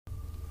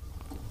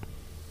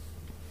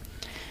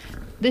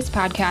This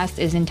podcast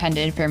is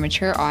intended for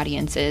mature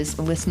audiences.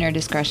 Listener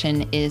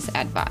discretion is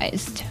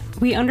advised.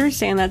 We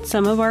understand that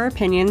some of our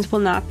opinions will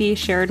not be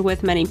shared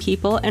with many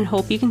people and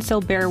hope you can still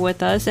bear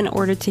with us in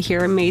order to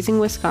hear amazing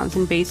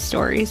Wisconsin-based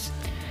stories.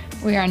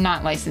 We are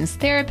not licensed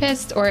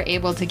therapists or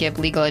able to give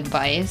legal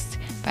advice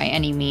by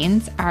any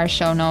means. Our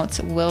show notes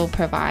will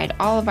provide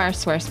all of our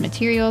source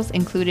materials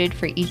included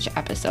for each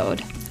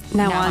episode.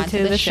 Now on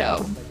to the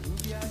show.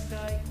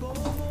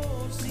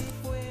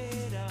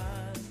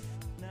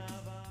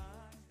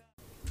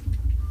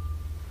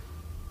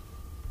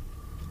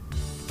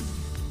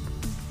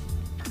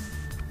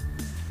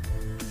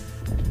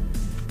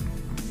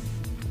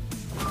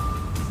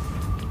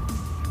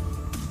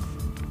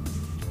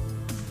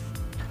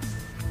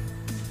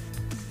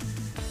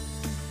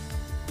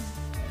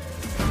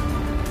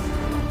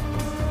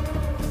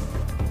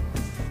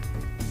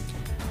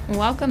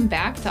 Welcome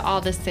back to All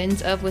the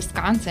Sins of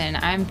Wisconsin.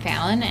 I'm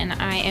Fallon and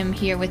I am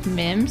here with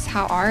Mims.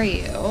 How are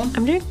you?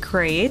 I'm doing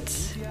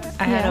great.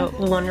 I had a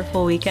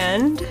wonderful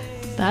weekend.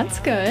 That's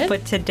good.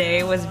 But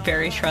today was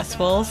very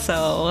stressful,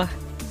 so...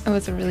 It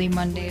was a really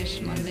Monday-ish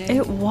Monday.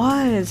 It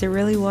was. It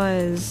really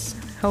was.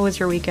 How was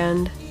your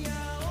weekend?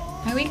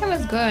 My weekend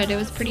was good. It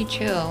was pretty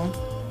chill.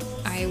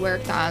 I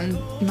worked on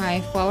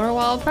my flower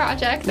wall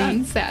project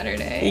on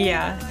Saturday.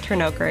 Yeah, it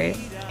turned out great.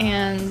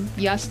 And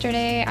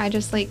yesterday, I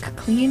just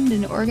cleaned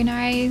and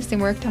organized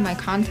and worked on my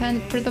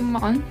content for the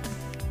month.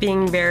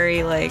 Being very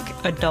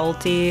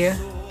adulty.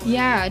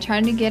 Yeah,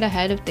 trying to get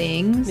ahead of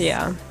things.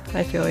 Yeah,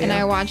 I feel you. And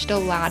I watched a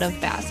lot of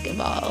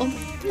basketball.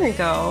 There you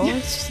go.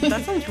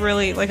 That sounds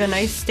really like a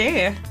nice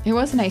day. It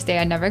was a nice day.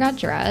 I never got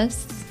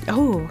dressed.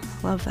 Oh,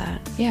 love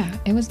that. Yeah,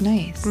 it was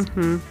nice.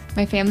 Mm-hmm.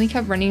 My family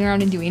kept running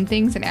around and doing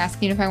things and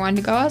asking if I wanted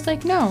to go. I was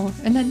like, no.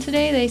 And then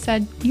today they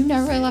said, you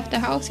never left the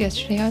house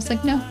yesterday. I was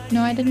like, no,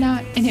 I did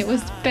not. And it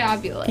was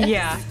fabulous.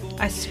 Yeah,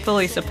 I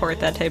fully support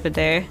that type of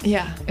day.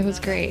 Yeah, it was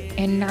great.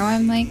 And now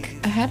I'm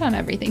ahead on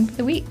everything for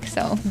the week.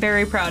 So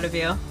very proud of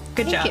you.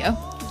 Good job. Thank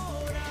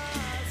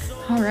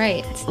you. All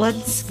right.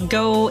 Let's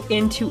go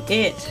into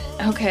it.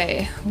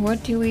 Okay,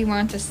 what do we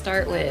want to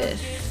start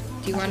with?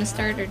 Do you want to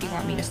start or do you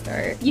want me to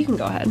start? You can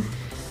go ahead.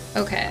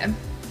 Okay.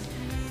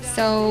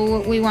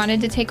 So we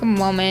wanted to take a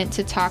moment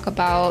to talk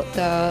about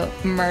the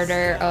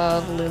murder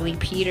of Lily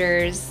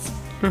Peters.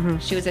 Mm-hmm.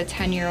 She was a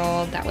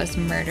 10-year-old that was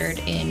murdered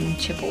in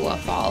Chippewa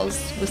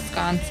Falls,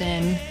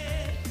 Wisconsin.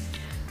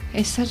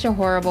 It's such a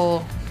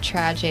horrible,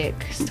 tragic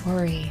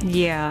story.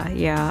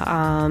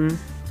 Yeah.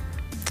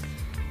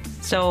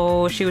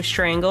 So she was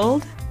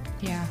strangled.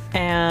 Yeah.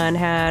 And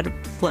had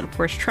blunt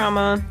force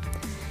trauma.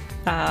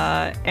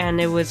 And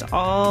it was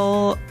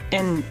all,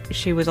 and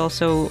she was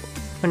also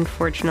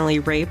unfortunately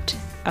raped,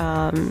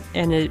 and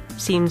it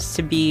seems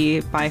to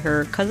be by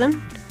her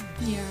cousin,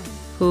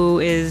 who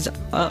is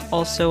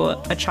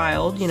also a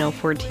child,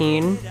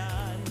 14.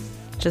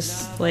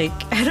 Just I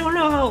don't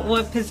know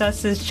what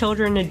possesses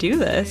children to do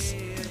this.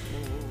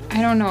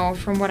 I don't know.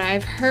 From what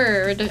I've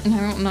heard, and I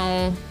don't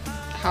know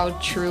how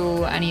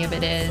true any of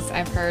it is,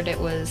 I've heard it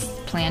was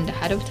planned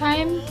ahead of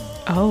time.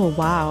 Oh,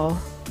 wow.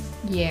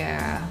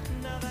 Yeah.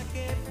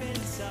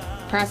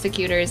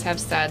 Prosecutors have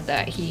said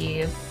that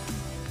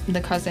the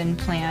cousin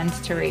planned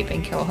to rape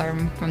and kill her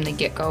from the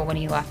get-go when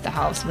he left the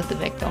house with the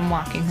victim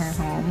walking her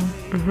home.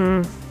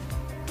 Mm-hmm.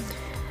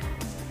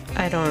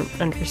 I don't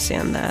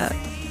understand that.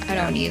 I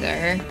don't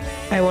either.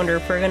 I wonder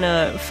if we're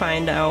gonna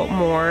find out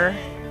more.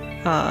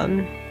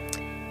 And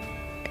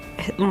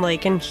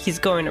he's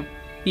going to,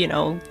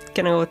 gonna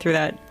go through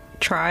that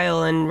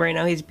trial, and right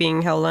now he's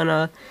being held on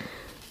a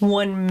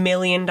 $1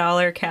 million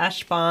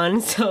cash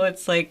bond, so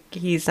it's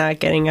he's not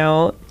getting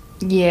out.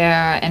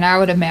 Yeah, and I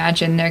would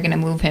imagine they're going to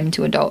move him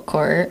to adult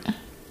court.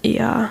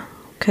 Yeah,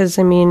 because,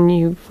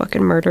 you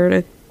fucking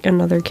murdered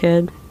another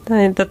kid.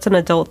 That's an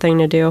adult thing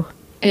to do.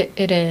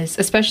 It is,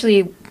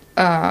 especially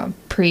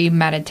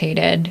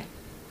premeditated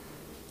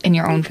in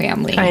your own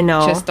family. I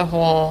know. Just the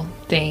whole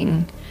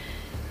thing.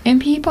 And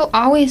people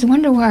always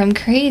wonder why I'm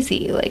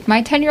crazy.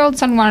 My 10-year-old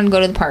son wanted to go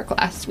to the park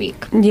last week.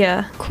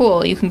 Yeah.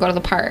 Cool, you can go to the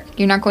park.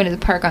 You're not going to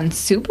the park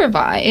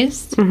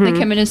unsupervised. Mm-hmm.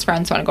 Him and his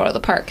friends want to go to the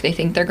park. They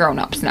think they're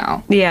grown-ups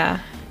now. Yeah.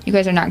 You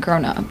guys are not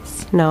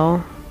grown-ups.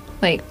 No.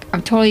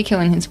 I'm totally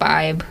killing his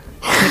vibe.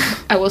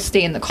 I will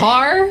stay in the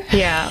car.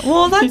 Yeah.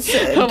 Well, that's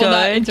I will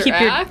not good.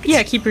 interact.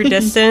 Keep your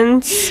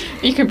distance.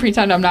 You can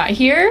pretend I'm not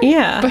here.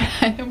 Yeah. But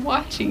I am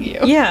watching you.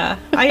 Yeah.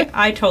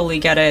 I totally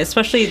get it,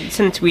 especially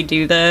since we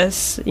do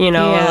this,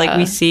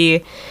 we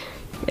see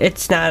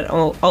it's not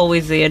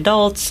always the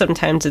adults.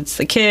 Sometimes it's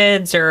the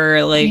kids or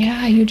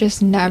Yeah, you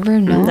just never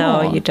know.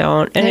 No, you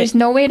don't. And there's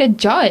no way to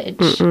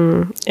judge.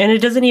 And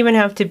it doesn't even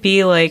have to be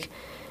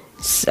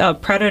a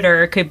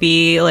predator. It could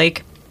be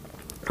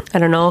I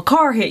don't know, a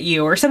car hit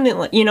you or something,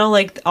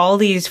 all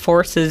these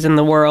forces in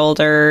the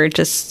world are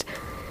just,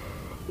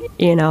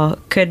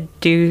 could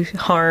do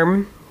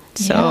harm.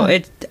 So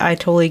I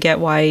totally get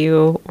why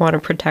you want to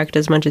protect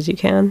as much as you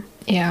can.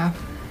 Yeah.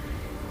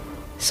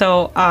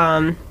 So,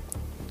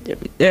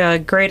 a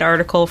great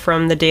article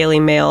from the Daily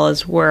Mail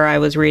is where I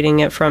was reading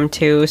it from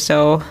too.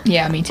 So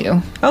Yeah, me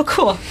too. oh,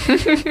 cool.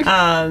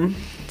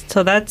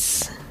 So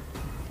that's.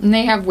 And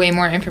they have way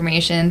more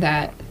information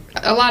that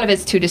a lot of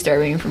it's too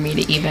disturbing for me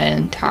to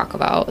even talk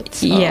about.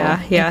 So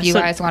Yeah. If you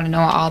guys want to know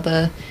all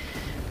the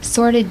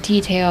sordid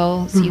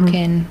details, you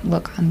can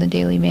look on the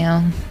Daily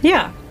Mail.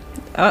 Yeah.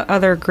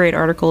 Other great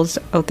articles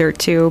out there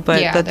too,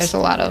 but Yeah, there's a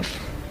lot of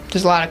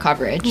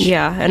coverage.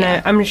 Yeah, and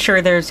Yeah. I'm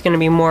sure there's going to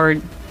be more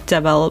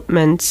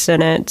developments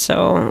in it.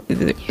 So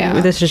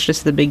this is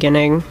just the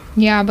beginning.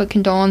 Yeah, but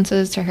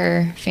condolences to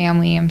her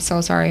family. I'm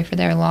so sorry for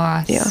their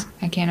loss. Yeah.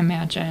 I can't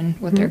imagine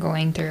what they're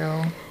going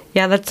through.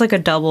 Yeah, that's like a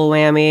double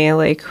whammy,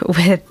 like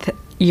with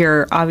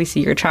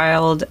obviously your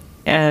child,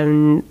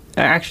 and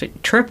actually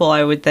triple,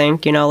 I would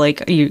think. You know,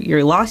 like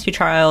you lost your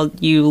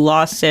child, you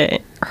lost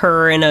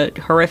her in a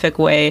horrific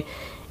way,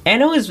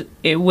 and it was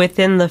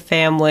within the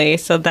family,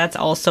 so that's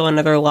also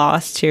another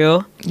loss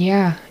too.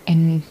 Yeah,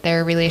 and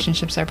their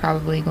relationships are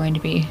probably going to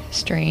be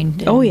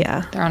strained. Oh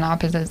yeah, they're on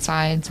opposite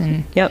sides,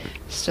 and yep,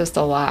 it's just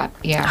a lot.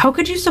 Yeah. How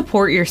could you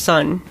support your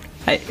son?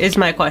 Is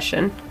my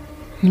question.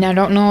 I mean, I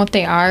don't know if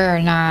they are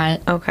or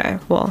not. Okay,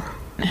 well,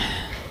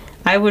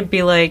 I would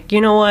be like,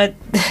 you know what?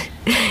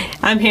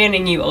 I'm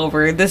handing you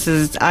over. I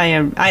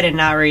did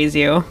not raise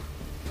you.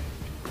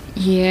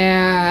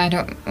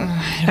 Yeah,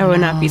 I would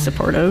not be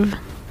supportive.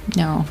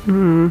 No.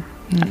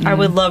 I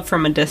would love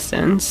from a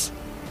distance.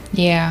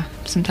 Yeah,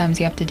 sometimes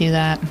you have to do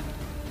that.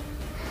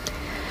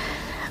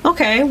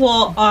 Okay,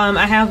 well,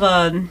 I have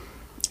a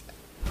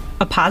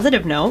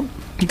positive note.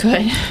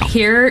 Good.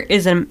 Here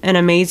is an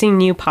amazing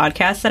new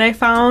podcast that I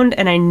found,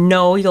 and I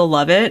know you'll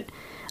love it.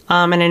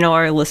 And I know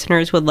our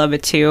listeners would love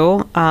it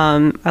too.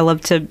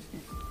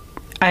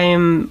 I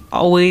am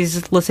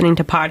always listening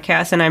to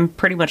podcasts, and I'm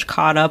pretty much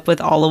caught up with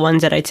all the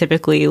ones that I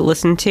typically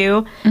listen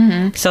to.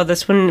 Mm-hmm. So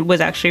this one was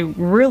actually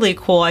really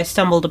cool. I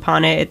stumbled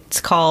upon it. It's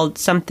called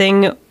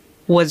Something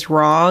Was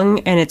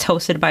Wrong, and it's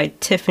hosted by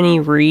Tiffany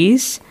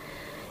Reese.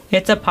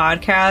 It's a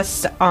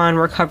podcast on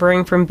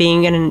recovering from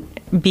being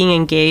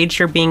engaged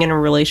or being in a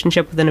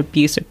relationship with an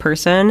abusive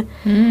person.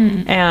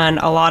 And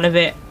a lot of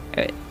it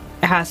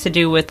has to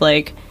do with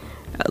like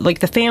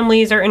the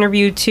families are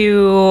interviewed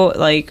too,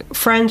 like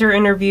friends are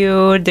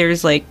interviewed,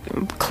 there's like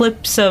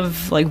clips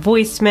of like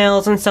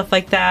voicemails and stuff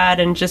like that,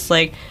 and just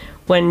like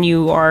when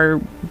you are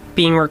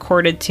being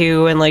recorded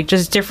to, and like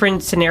just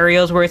different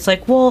scenarios where it's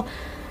like, well,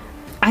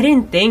 I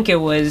didn't think he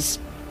was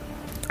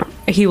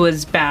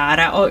bad.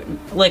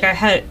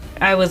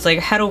 I was like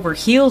head over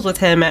heels with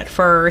him at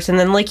first, and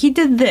then like he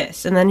did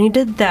this and then he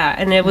did that,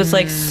 and it was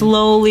like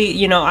slowly,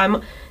 you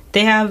know,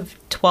 they have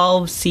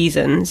 12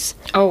 seasons.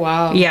 Oh,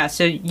 wow. Yeah,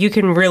 so you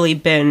can really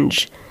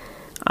binge.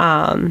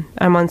 I'm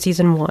on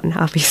season 1,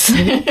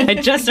 obviously. I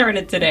just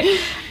started today.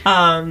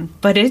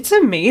 But it's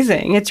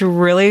amazing. It's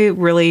really,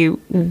 really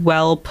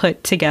well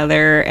put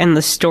together, and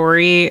the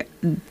story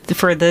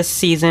for this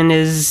season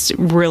is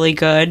really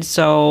good,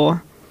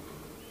 so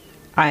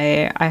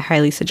I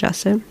highly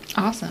suggest it.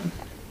 Awesome.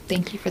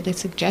 Thank you for the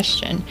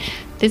suggestion.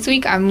 This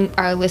week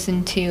I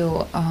listened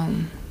to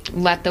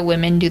Let the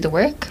Women Do the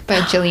Work by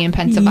Jillian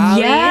Pensavalle.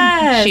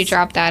 Yes! She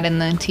dropped that in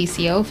the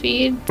TCO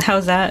feed.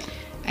 How's that?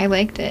 I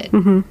liked it.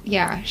 Mm-hmm.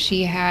 Yeah,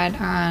 she had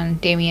on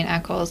Damien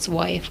Eccles'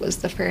 wife was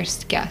the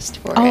first guest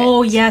for it.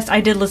 Oh, yes,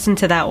 I did listen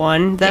to that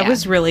one. That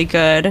was really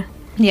good.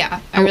 Yeah,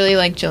 I really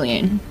like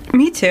Jillian.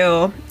 Me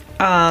too.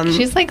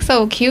 She's like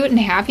so cute and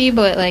happy,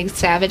 but like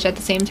savage at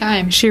the same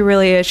time. She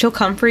really is. She'll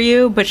come for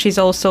you, but she's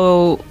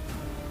also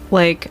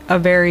like a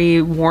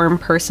very warm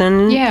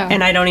person. Yeah.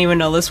 And I don't even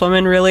know this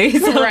woman really.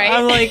 So right.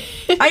 I'm like,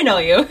 I know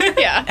you.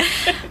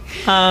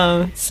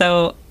 Yeah.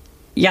 So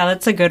yeah,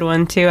 that's a good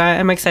one too.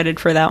 I'm excited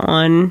for that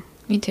one.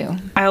 Me too.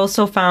 I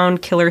also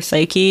found Killer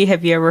Psyche.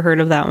 Have you ever heard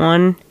of that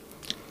one?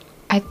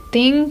 I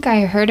think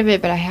I heard of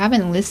it, but I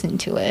haven't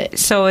listened to it.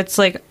 So it's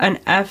like an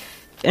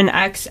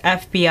ex-FBI,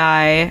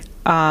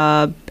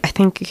 I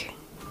think,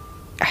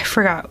 I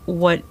forgot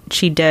what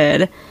she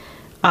did,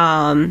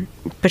 but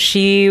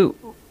she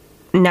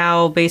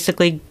now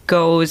basically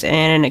goes in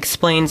and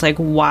explains like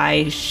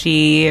why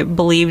she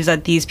believes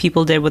that these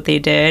people did what they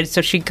did.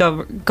 So she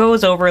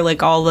goes over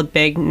like all the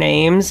big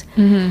names,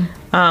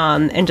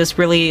 and just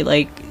really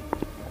like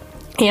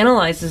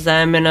analyzes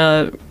them in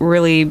a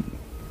really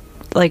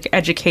like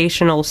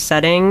educational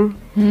setting.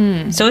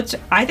 So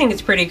I think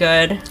it's pretty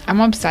good.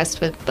 I'm obsessed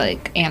with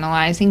like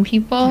analyzing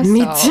people. Me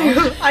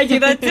too. I do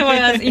that to my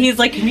husband. He's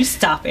like, can you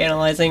stop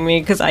analyzing me?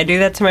 Because I do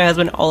that to my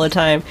husband all the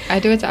time. I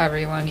do it to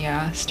everyone.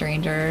 Yeah,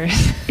 strangers.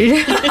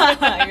 You're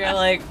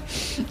like,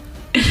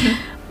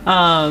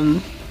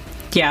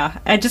 yeah.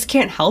 I just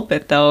can't help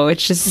it though.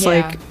 It's just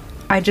like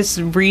I just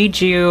read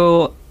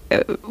you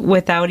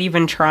without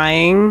even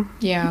trying.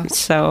 Yeah.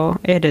 So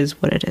it is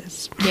what it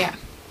is. Yeah.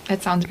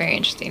 That sounds very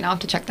interesting. I'll have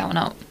to check that one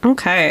out.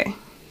 Okay.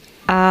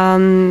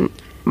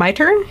 My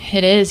turn?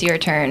 It is your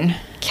turn.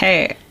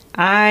 Okay.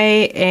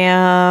 I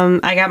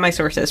got my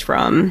sources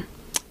from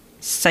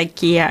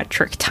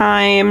Psychiatric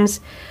Times,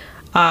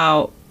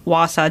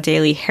 Wausau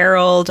Daily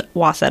Herald,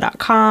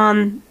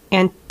 Wausau.com,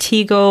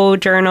 Antigo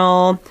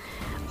Journal,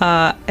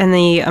 and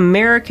the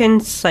American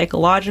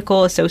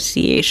Psychological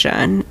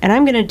Association. And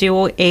I'm going to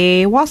do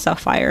a Wausau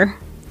fire.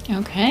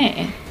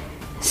 Okay.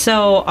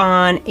 So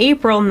on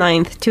April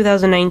 9th,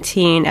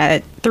 2019,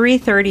 at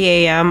 3:30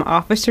 a.m.,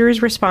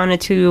 officers responded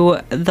to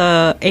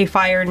a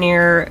fire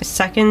near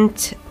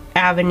 2nd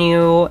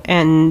Avenue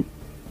and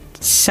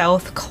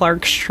South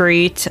Clark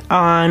Street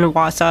on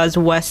Wausau's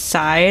west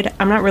side.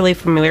 I'm not really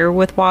familiar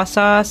with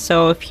Wausau,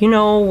 so if you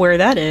know where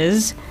that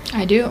is...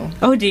 I do.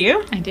 Oh, do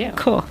you? I do.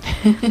 Cool.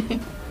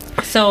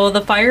 So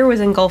the fire was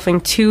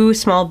engulfing 2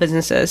 small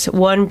businesses,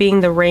 one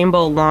being the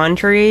Rainbow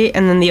Laundry,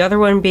 and then the other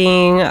one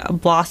being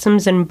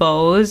Blossoms and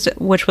Bows,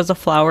 which was a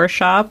flower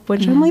shop,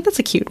 which I'm like, that's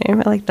a cute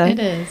name. I like that. It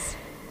is.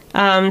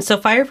 So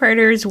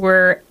firefighters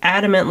were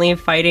adamantly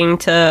fighting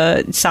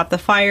to stop the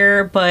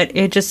fire, but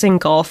it just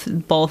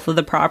engulfed both of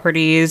the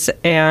properties,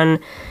 and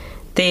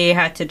they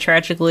had to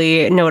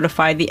tragically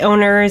notify the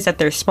owners that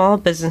their small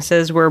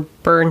businesses were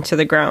burned to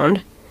the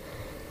ground.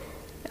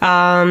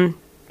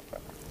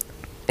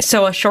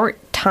 So a short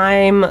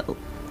time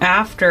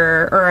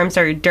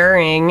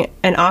during,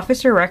 an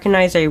officer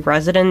recognized a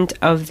resident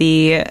of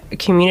the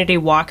community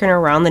walking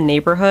around the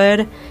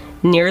neighborhood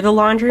near the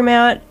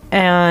laundromat,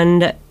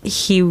 and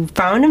he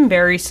found him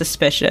very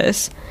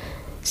suspicious.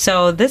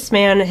 So this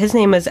man, his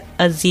name is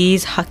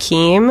Aziz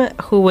Hakim,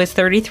 who was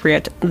 33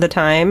 at the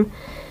time,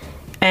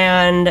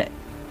 and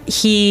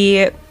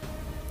he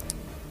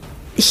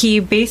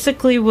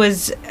basically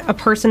was a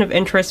person of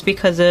interest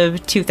because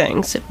of 2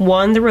 things.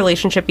 One, the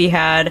relationship he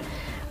had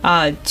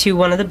to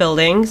one of the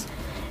buildings,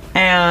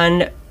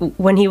 and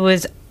when he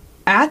was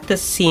at the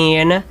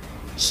scene,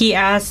 he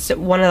asked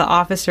one of the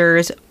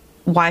officers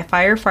why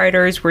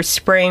firefighters were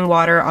spraying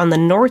water on the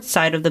north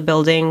side of the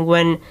building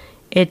when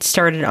it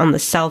started on the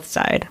south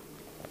side.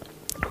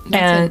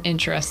 That's an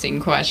interesting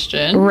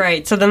question.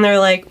 Right. So then they're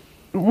like,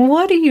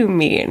 what do you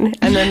mean?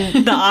 And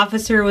then the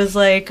officer was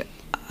like,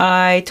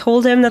 I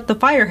told him that the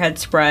fire had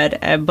spread,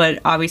 but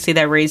obviously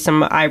that raised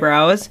some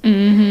eyebrows.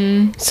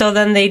 Mm-hmm. So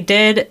then they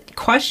did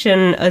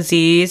question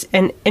Aziz,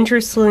 and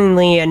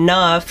interestingly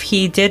enough,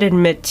 he did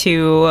admit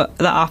to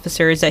the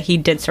officers that he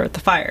did start the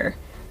fire.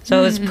 So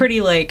it was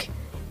pretty,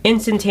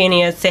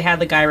 instantaneous. They had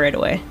the guy right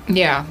away.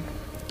 Yeah.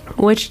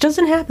 Which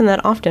doesn't happen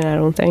that often, I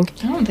don't think.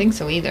 I don't think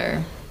so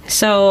either.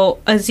 So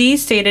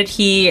Aziz stated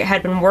he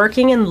had been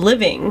working and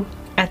living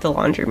at the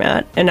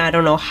laundromat, and I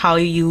don't know how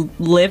you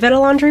live at a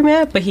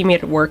laundromat, but he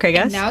made it work, I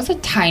guess. And that was a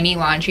tiny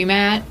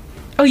laundromat.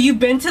 Oh, you've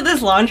been to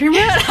this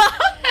laundromat?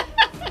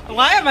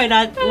 Why am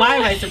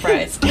I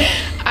surprised?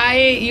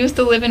 I used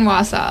to live in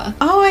Wausau.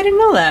 Oh, I didn't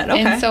know that.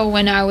 Okay. And so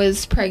when I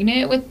was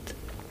pregnant with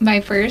my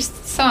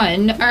first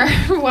son, our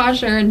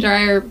washer and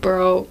dryer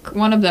broke.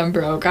 One of them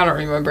broke. I don't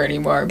remember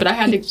anymore. But I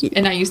had to,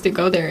 and I used to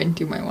go there and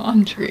do my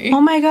laundry. Oh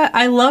my God.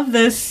 I love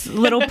this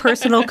little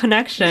personal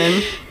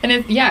connection. And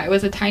it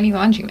was a tiny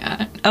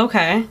laundromat.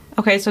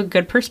 Okay, so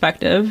good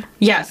perspective.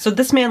 Yeah, so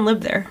this man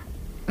lived there.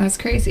 That's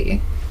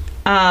crazy.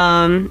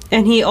 And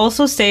he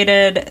also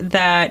stated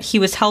that he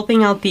was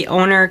helping out the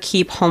owner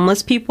keep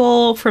homeless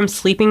people from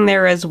sleeping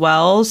there as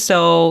well.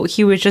 So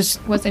he was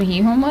just... Wasn't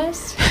he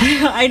homeless?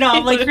 I know.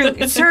 I'm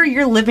like, sir,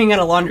 you're living at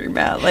a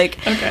laundromat.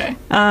 Okay.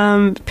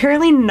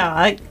 Apparently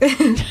not.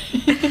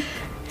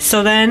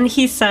 So then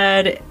he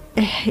said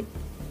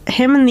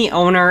him and the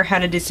owner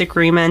had a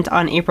disagreement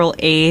on April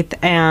 8th,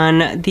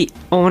 and the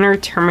owner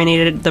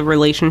terminated the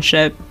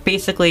relationship,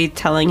 basically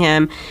telling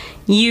him,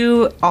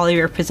 all of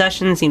your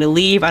possessions need to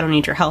leave. I don't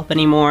need your help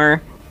anymore.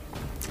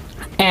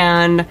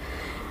 And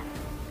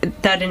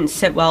that didn't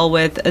sit well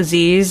with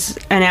Aziz.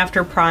 And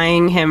after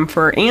prying him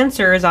for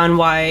answers on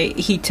why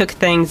he took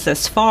things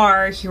this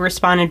far, he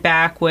responded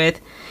back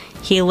with,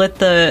 he lit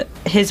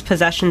his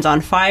possessions on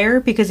fire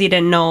because he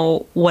didn't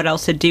know what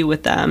else to do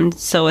with them.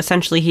 So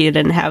essentially he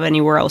didn't have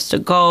anywhere else to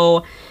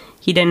go.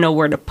 He didn't know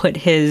where to put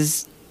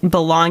his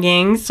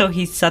belongings, so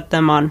he set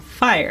them on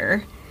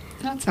fire.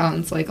 That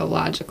sounds like a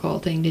logical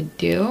thing to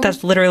do.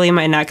 That's literally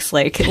my next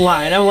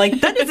line. I'm like,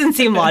 that doesn't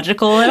seem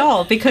logical at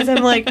all, because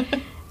I'm like,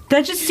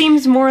 that just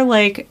seems more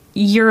like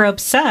you're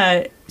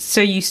upset, so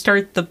you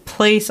start the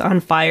place on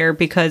fire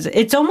because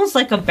it's almost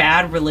like a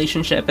bad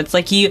relationship. It's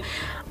like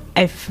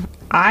if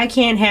I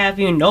can't have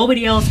you,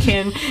 nobody else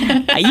can.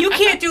 You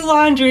can't do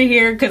laundry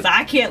here because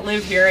I can't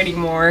live here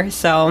anymore.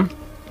 So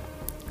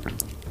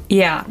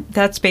yeah,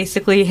 that's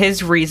basically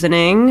his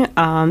reasoning,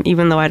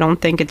 even though I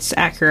don't think it's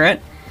accurate.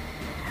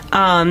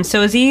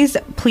 So Aziz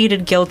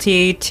pleaded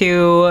guilty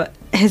to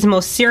his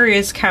most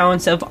serious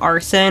counts of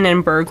arson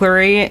and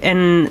burglary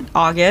in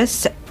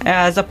August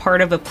as a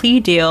part of a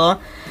plea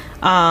deal.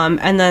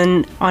 And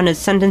then on his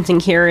sentencing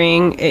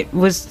hearing, it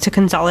was to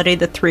consolidate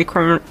the 3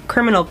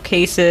 criminal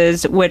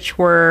cases, which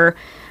were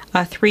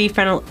 3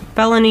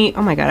 felony...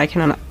 Oh my God, I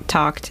cannot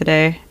talk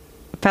today.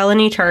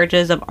 Felony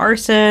charges of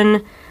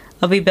arson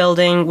of a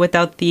building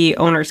without the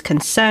owner's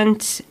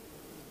consent,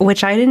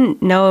 which I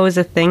didn't know was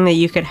a thing that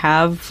you could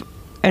have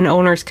an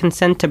owner's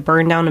consent to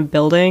burn down a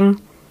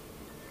building.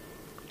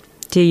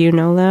 Do you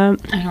know that?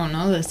 I don't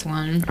know this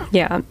one.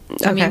 Yeah.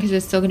 Okay. I mean, because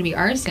it's still going to be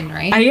arson,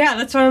 right? Yeah,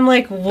 that's why I'm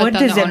like, what but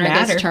then does the it owner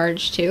matter? gets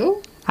charged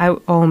too?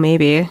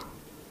 Maybe.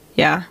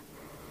 Yeah.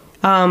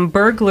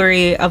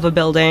 Burglary of a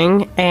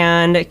building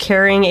and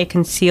carrying a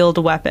concealed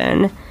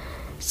weapon.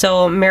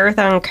 So,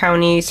 Marathon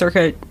County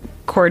Circuit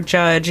Court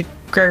Judge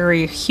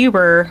Gregory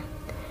Huber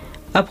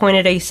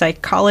appointed a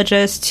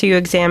psychologist to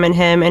examine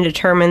him and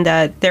determined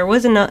that there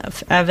was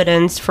enough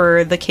evidence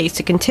for the case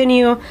to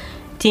continue,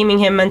 deeming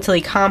him mentally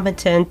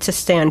competent to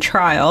stand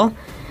trial.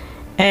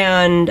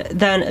 And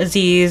then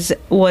Aziz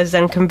was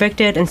then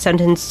convicted and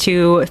sentenced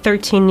to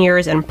 13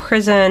 years in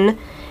prison.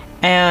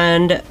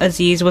 And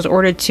Aziz was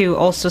ordered to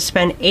also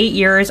spend 8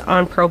 years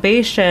on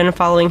probation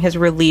following his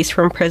release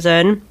from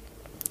prison.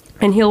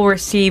 And he'll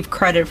receive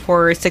credit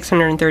for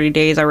 630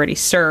 days already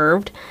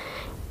served.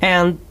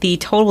 And the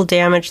total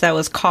damage that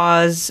was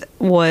caused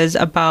was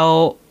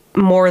about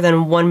more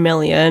than 1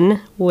 million,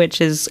 which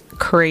is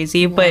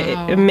crazy, but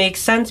it makes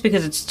sense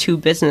because it's two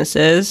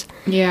businesses.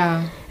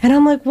 Yeah. And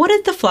I'm like, what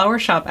did the flower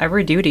shop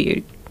ever do to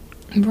you?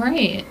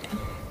 Right.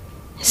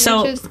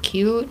 So It was just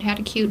cute, had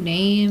a cute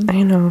name.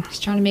 I know.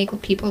 Just trying to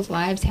make people's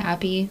lives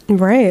happy.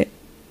 Right.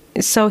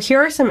 So here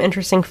are some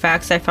interesting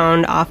facts I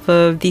found off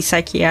of the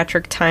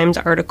Psychiatric Times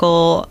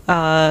article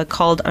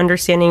called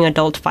Understanding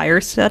Adult Fire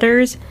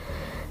Setters.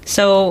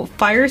 So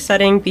fire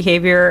setting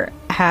behavior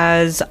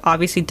has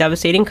obviously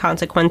devastating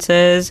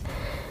consequences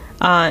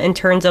in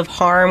terms of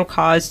harm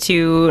caused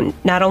to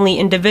not only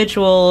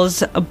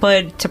individuals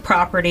but to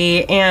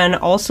property, and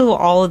also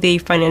all of the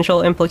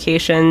financial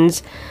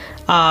implications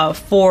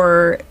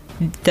for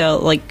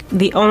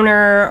the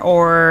owner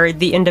or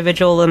the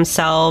individual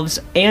themselves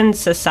and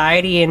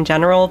society in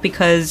general,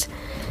 because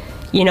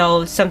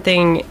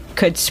something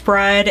could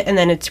spread and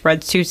then it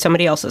spreads to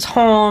somebody else's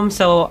home,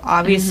 so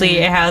obviously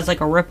it has like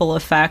a ripple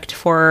effect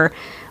for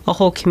a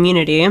whole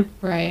community.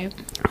 Right.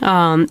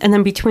 And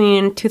then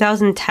between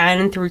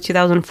 2010 through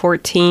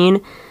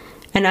 2014,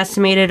 an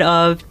estimated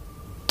of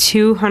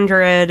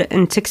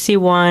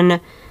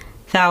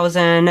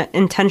 261,000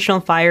 intentional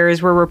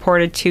fires were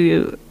reported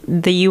to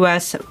the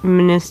U.S.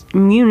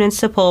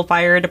 municipal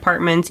fire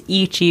departments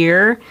each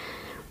year,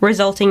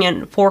 resulting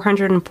in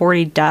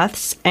 440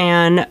 deaths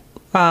and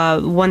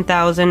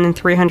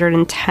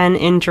 1,310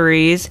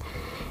 injuries.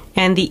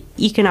 And the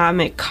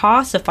economic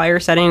cost of fire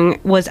setting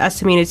was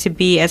estimated to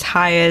be as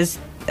high as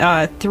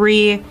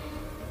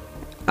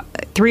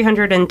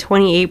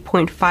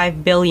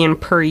 $328.5 billion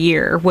per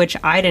year, which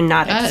I did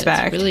not expect.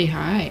 That's really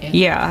high.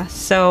 Yeah.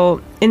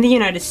 So in the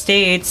United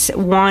States,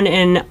 1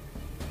 in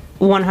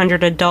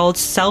 100 adults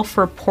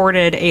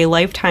self-reported a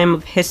lifetime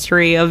of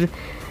history of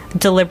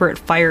deliberate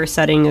fire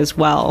setting as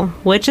well,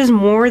 which is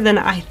more than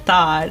I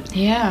thought.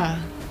 Yeah.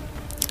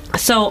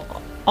 So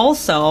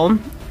also,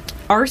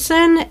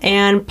 arson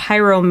and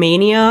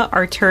pyromania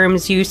are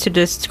terms used to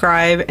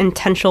describe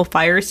intentional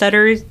fire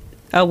setters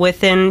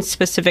within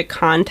specific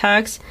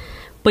contexts,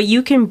 but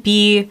you can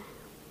be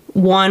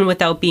one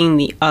without being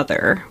the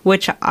other,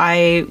 which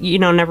I,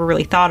 never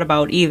really thought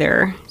about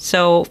either.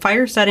 So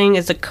fire setting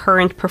is a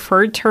current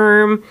preferred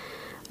term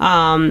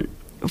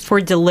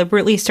for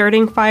deliberately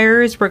starting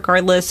fires,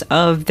 regardless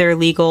of their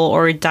legal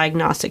or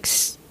diagnostic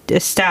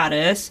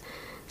status.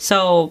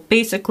 So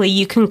basically,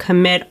 you can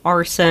commit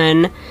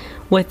arson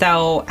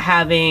without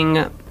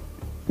having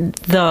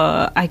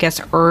the,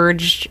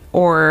 urge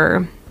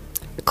or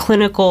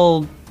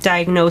clinical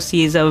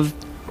diagnoses of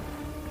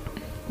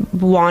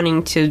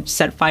wanting to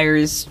set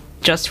fires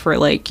just for,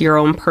 your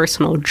own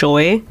personal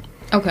joy.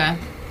 Okay.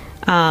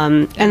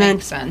 And then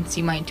makes sense.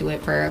 You might do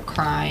it for a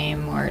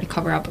crime or to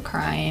cover up a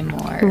crime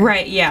or...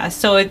 Right, yeah.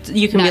 So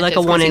you can be like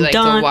a one and like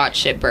done. To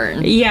watch it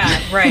burn. Yeah,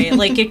 right.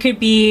 It could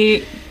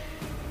be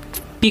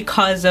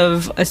because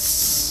of a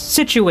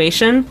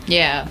situation.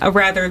 Yeah.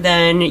 Rather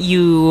than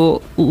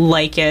you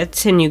like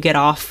it and you get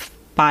off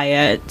by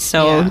it.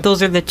 So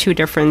those are the two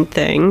different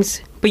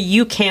things. But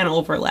you can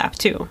overlap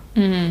too.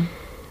 Mm-hmm.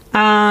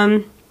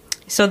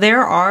 So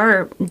there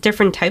are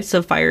different types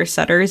of fire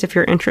setters if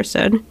you're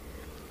interested.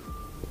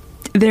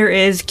 There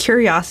is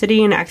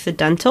curiosity and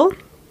accidental.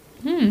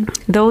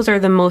 Those are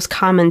the most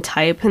common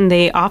type, and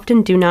they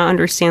often do not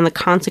understand the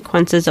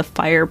consequences of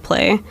fire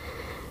play.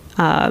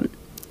 And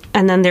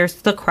then there's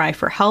the cry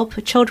for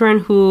help. Children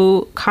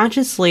who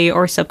consciously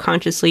or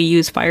subconsciously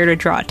use fire to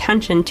draw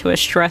attention to a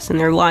stress in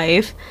their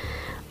life,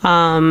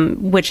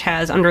 which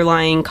has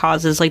underlying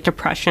causes like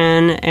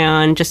depression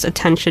and just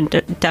attention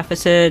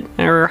deficit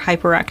or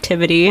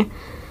hyperactivity.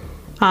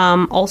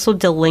 Also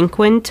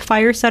delinquent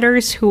fire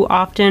setters who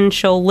often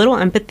show little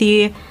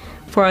empathy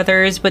for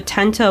others but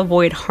tend to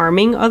avoid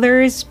harming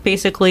others.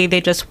 Basically, they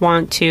just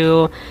want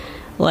to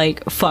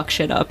fuck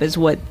shit up is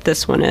what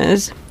this one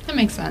is. That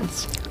makes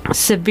sense.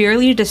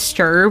 Severely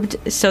disturbed.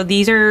 So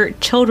these are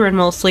children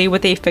mostly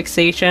with a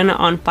fixation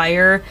on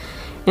fire,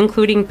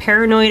 including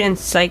paranoid and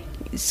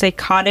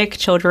psychotic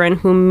children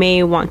who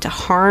may want to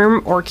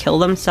harm or kill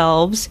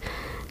themselves.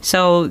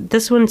 So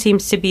this one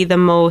seems to be the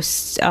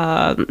most,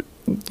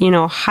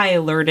 high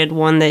alerted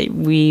one that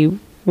we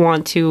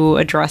want to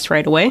address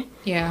right away.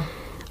 Yeah.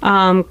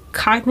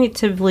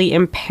 Cognitively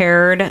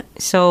impaired,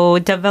 so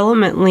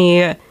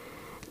developmentally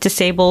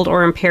disabled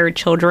or impaired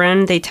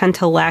children, they tend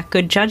to lack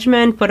good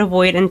judgment but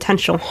avoid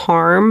intentional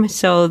harm.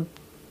 So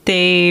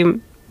they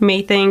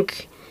may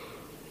think,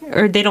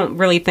 or they don't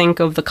really think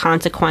of the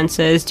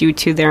consequences due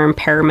to their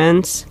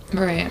impairments.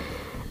 Right.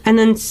 And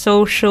then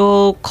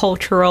social,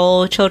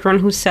 cultural, children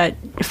who set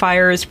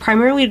fires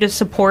primarily to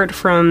support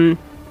from,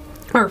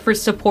 or for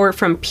support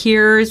from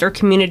peers or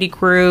community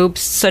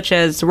groups, such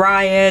as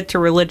riot or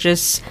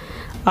religious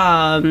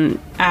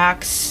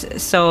acts.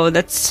 So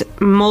that's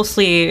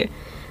mostly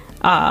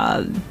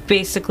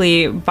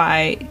basically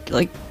by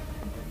like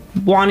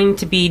wanting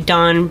to be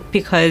done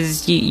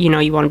because you know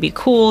you want to be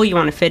cool, you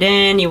want to fit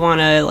in, you want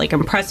to like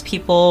impress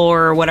people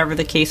or whatever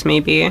the case may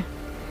be.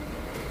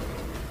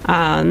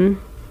 And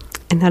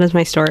that is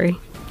my story.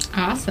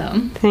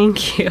 Awesome.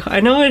 Thank you. I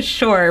know it's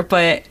short,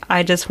 but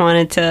I just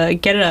wanted to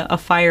get a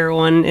fire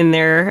one in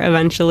there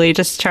eventually.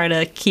 Just try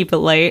to keep it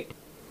light.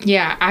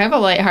 Yeah, I have a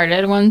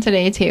lighthearted one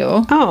today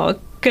too. Oh,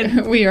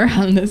 good. We are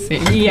on the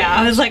same page. Yeah,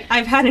 I was like,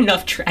 I've had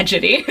enough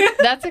tragedy.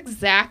 That's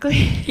exactly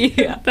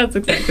Yeah. That's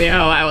exactly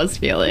how I was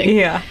feeling.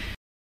 Yeah.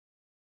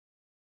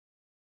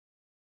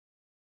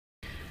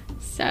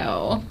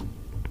 So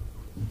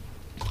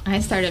I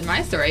started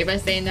my story by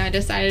saying that I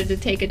decided to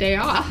take a day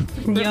off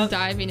from Yep.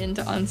 diving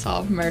into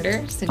unsolved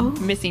murders and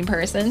missing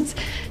persons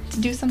to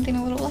do something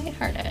a little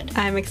lighthearted.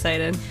 I'm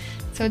excited.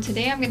 So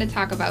today I'm going to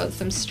talk about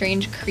some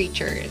strange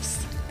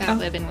creatures that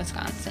live in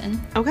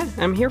Wisconsin. Okay,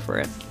 I'm here for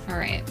it. All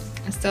right.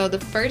 So the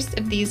first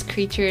of these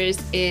creatures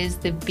is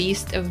the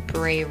Beast of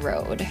Bray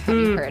Road. Have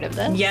you heard of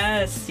this?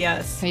 Yes,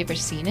 yes. Have you ever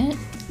seen it?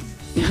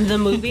 The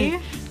movie?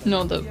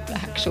 No, the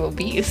actual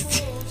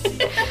beast.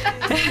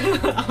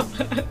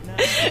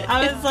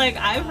 I was like,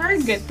 I've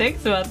heard good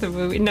things about the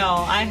movie. No,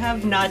 I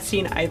have not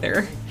seen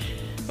either.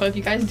 Well, if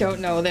you guys don't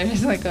know,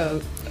 there's like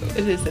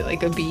is it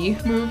like a bee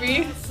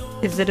movie?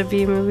 Is it a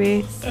B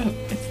movie? Oh,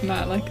 it's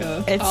not like a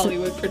It's-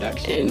 Hollywood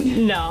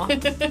production. No.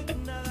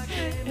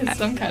 It's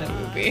some kind of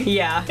movie.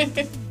 Yeah.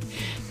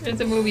 There's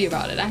a movie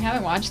about it. I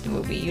haven't watched the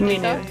movie. You Me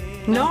did though?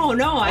 neither.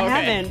 No, I Okay.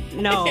 haven't.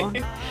 No.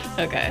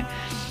 Okay.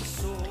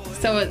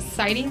 So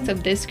sightings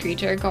of this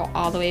creature go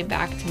all the way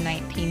back to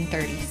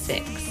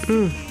 1936.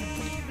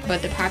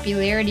 But the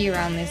popularity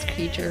around this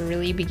creature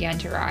really began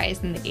to rise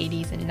in the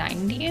 80s and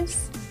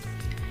 90s.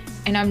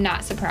 And I'm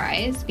not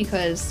surprised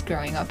because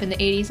growing up in the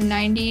 80s and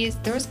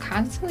 90s, there was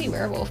constantly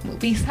werewolf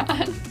movies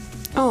on.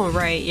 Oh,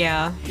 right,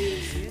 yeah.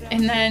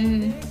 And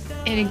then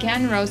it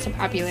again rose to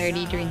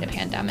popularity during the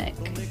pandemic.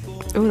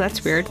 Oh,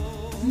 that's weird.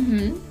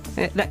 Mm-hmm.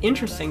 That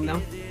interesting,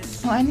 though.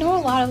 Well, I know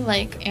a lot of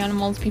like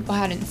animals people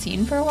hadn't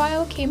seen for a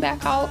while came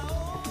back out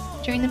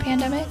during the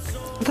pandemic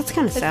That's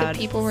kind of because sad. the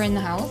people were in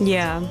the house.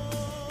 Yeah.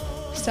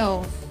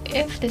 So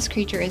if this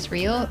creature is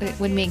real, it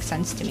would make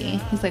sense to me.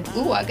 He's like,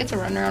 ooh, I get to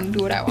run around and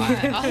do what I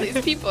want. All these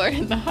people are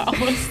in the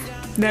house.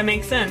 That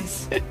makes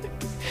sense.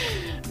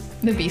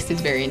 The beast is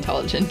very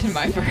intelligent in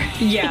my version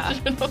Yeah.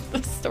 of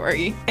the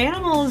story.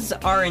 Animals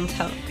are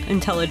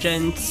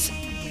intelligent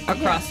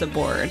across the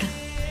board.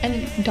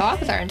 And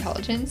dogs are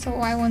intelligent, so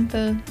why wouldn't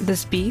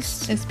This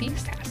beast? this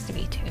beast has to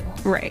be too?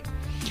 Right.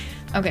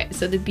 Okay,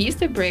 so the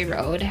Beast of Bray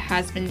Road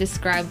has been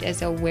described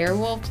as a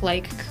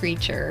werewolf-like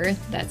creature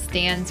that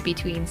stands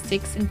between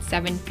 6 and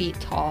 7 feet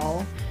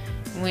tall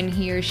when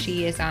he or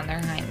she is on their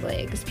hind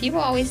legs. People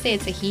always say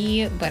it's a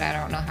he, but I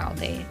don't know how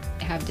they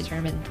have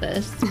determined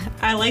this.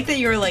 I like that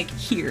you're like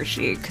he or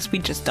she, because we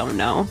just don't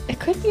know. It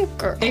could be a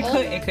girl.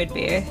 It could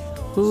be.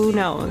 Who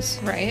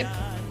knows? Right?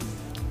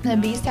 The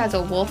beast has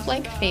a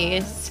wolf-like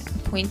face,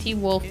 pointy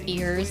wolf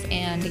ears,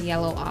 and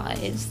yellow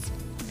eyes.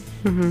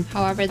 Mm-hmm.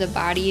 However, the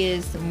body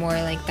is more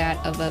like that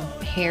of a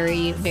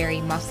hairy,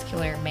 very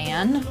muscular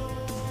man.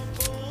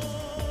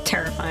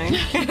 Terrifying.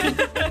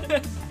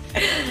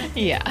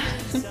 Yeah.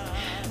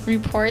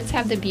 Reports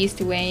have the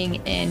beast weighing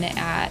in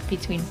at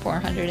between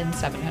 400 and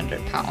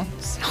 700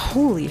 pounds.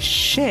 Holy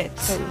shit.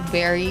 So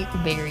very,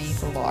 very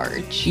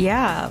large.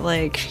 Yeah,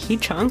 like he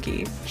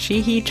chunky.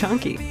 He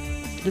chunky.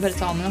 But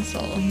it's all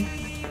muscle.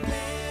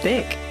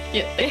 Thick.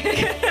 Yeah.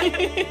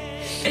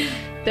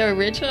 The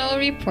original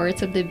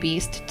reports of the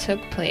beast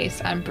took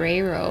place on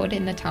Bray Road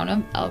in the town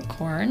of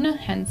Elkhorn,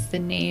 hence the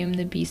name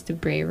the Beast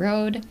of Bray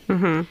Road.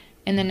 Mm-hmm.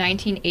 In the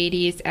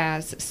 1980s,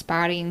 as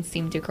spotting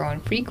seemed to grow in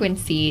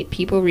frequency,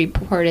 people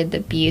reported the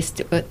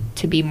beast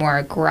to be more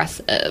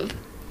aggressive.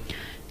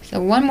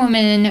 So one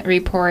woman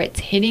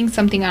reports hitting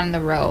something on the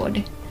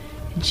road,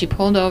 and she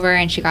pulled over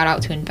and she got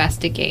out to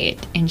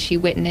investigate, and she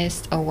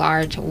witnessed a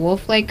large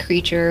wolf-like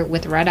creature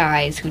with red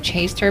eyes who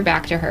chased her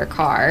back to her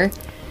car,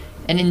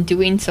 and in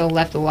doing so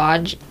left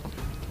large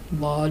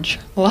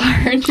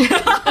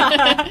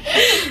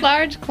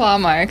claw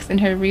marks in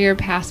her rear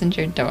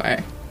passenger door.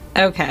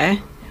 Okay.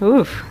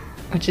 Oof.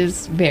 Which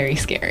is very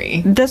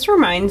scary. This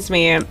reminds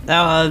me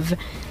of,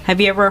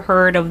 have you ever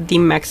heard of the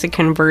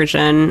Mexican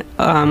version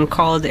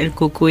called El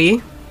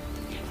Cucuy?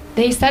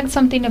 They said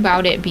something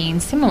about it being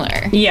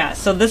similar. Yeah,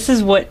 so this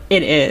is what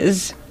it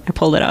is. I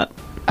pulled it up.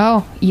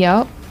 Oh,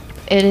 yep.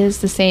 It is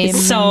the same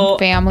So-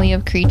 family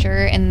of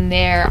creature, and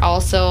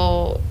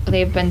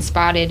they've been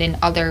spotted in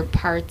other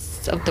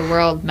parts of the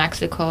world,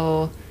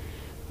 Mexico.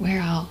 Where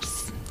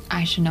else?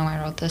 I should know.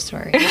 I wrote this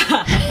story.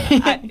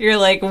 You're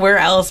like, where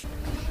else?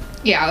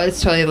 Yeah, I was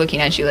totally looking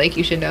at you like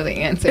you should know the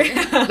answer.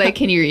 Like,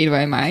 can you read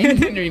my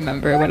mind and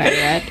remember what I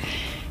read?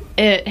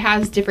 It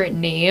has different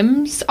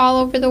names all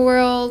over the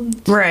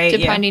world, Right, yeah.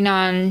 depending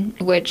on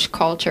which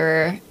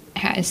culture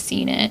has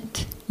seen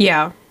it.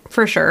 Yeah,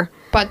 for sure.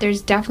 But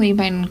there's definitely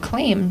been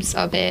claims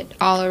of it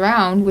all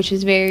around, which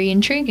is very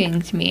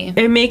intriguing to me.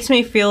 It makes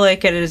me feel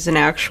like it is an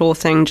actual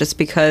thing just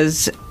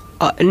because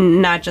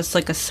not just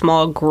like a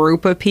small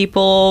group of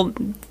people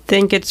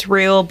think it's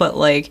real, but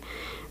like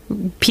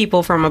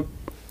people from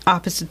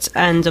opposite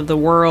ends of the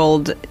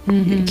world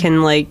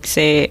can like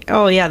say,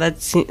 oh yeah,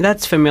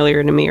 that's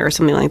familiar to me, or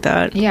something like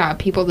that. Yeah,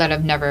 people that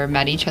have never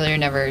met each other,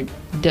 never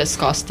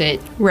discussed it,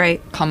 Right.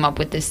 come up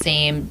with the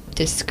same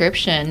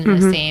description,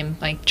 the same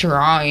like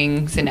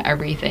drawings and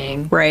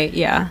everything. Right,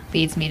 yeah.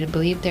 Leads me to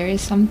believe there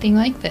is something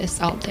like this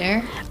out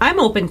there. I'm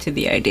open to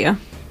the idea.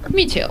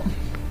 Me too.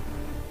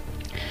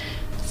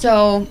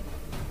 So,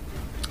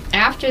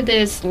 after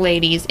this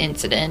lady's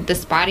incident, the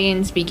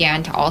spottings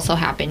began to also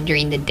happen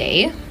during the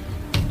day.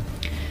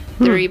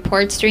 The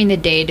reports during the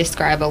day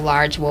describe a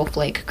large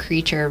wolf-like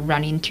creature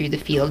running through the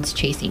fields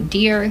chasing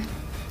deer.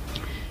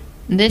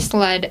 This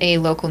led a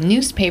local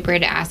newspaper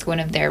to ask one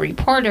of their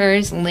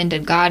reporters, Linda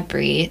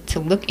Godfrey,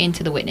 to look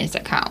into the witness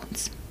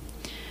accounts.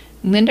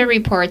 Linda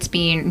reports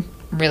being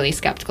really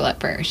skeptical at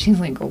first. She's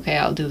like, okay,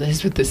 I'll do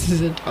this, but this is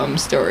a dumb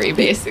story,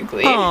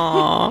 basically.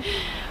 Aww.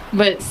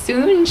 But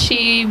soon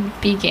she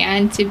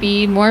began to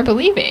be more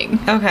believing.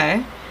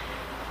 Okay.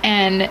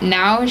 And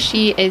now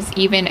she is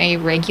even a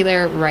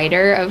regular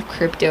writer of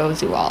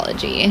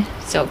cryptozoology.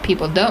 So if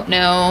people don't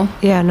know,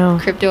 Yeah, no.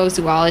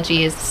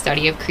 cryptozoology is the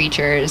study of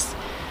creatures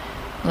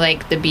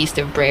like the Beast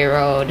of Bray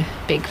Road,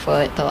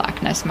 Bigfoot, the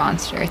Loch Ness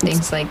Monster,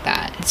 things like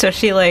that. So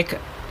she like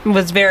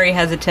was very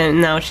hesitant,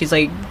 and now she's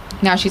like,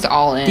 Now she's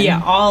all in.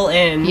 yeah, all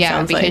in. Yeah,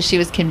 sounds because like. she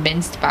was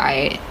convinced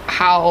by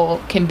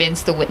how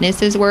convinced the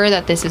witnesses were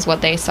that this is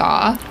what they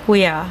saw. Well,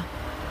 yeah.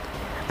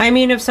 I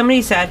mean, if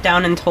somebody sat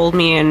down and told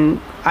me,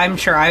 and I'm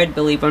sure I would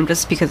believe them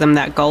just because I'm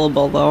that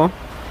gullible, though.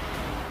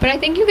 But I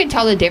think you can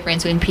tell the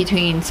difference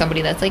between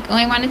somebody that's like, oh,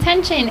 I want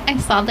attention, I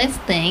saw this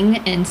thing,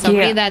 and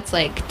somebody Yeah. that's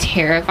like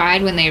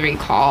terrified when they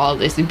recall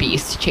this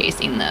beast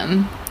chasing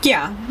them.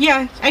 Yeah,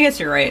 I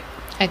guess you're right.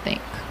 I think.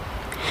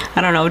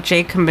 I don't know,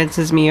 Jake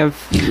convinces me of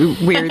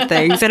weird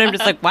things, and I'm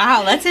just like,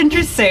 wow, that's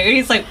interesting.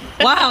 He's like,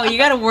 wow, you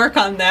gotta work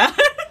on that.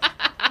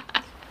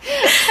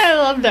 I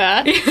love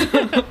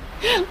that.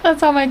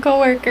 That's how my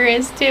coworker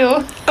is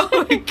too.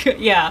 Oh my god,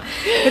 yeah,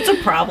 it's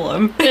a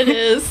problem. It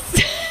is.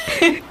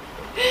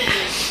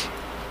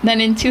 Then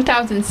in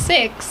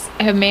 2006,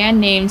 a man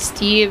named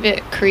Steve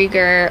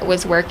Krieger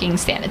was working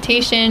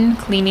sanitation,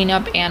 cleaning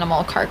up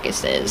animal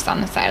carcasses on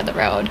the side of the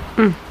road.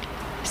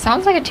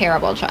 Sounds like a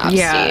terrible job,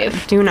 Yeah,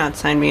 Steve. do not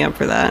sign me up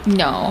for that.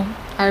 No,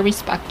 I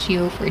respect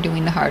you for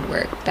doing the hard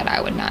work that I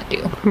would not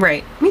do.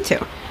 Right, me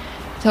too.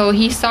 So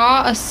he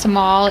saw a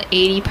small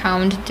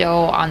 80-pound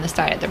doe on the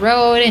side of the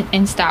road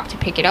and stopped to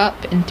pick it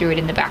up and threw it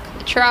in the back of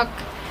the truck.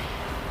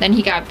 Then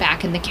he got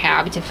back in the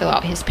cab to fill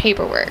out his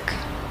paperwork.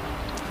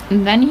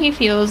 And then he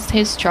feels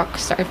his truck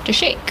start to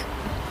shake.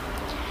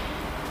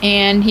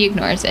 And he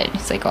ignores it.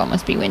 He's like, oh, it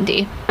must be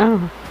windy.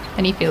 Oh.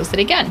 Then he feels it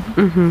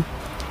again.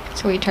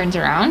 So he turns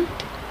around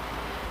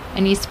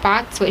and he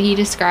spots what he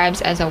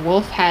describes as a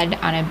wolf head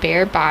on a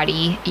bare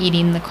body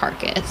eating the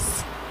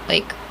carcass.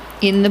 Like,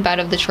 in the bed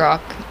of the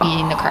truck,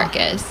 eating the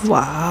carcass.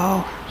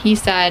 Wow. He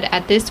said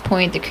at this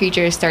point the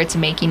creature starts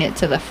making it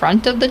to the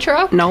front of the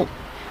truck. Nope.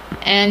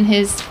 And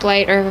his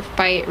flight or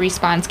fight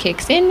response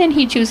kicks in and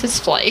he chooses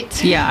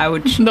flight. Yeah, I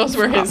would Those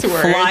were his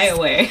words. fly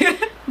away.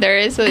 There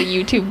is a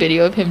YouTube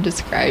video of him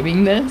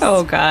describing this.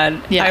 Oh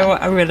god. Yeah.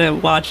 I'm gonna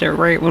watch it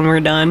right when we're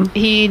done.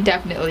 He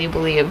definitely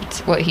believed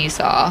what he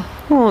saw.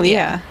 Well,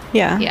 yeah.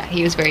 Yeah,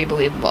 he was very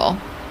believable.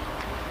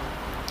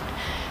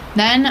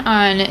 Then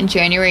on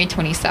January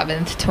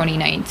 27th,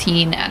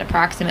 2019, at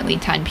approximately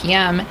 10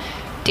 p.m.,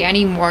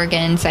 Danny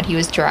Morgan said he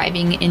was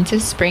driving into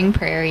Spring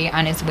Prairie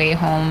on his way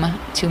home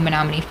to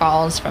Menominee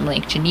Falls from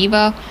Lake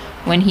Geneva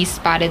when he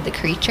spotted the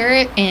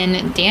creature.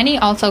 And Danny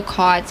also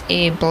caught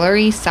a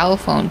blurry cell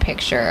phone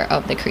picture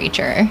of the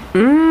creature,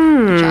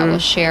 which I will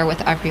share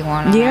with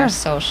everyone on our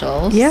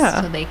socials,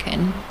 so they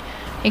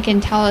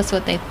can tell us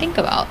what they think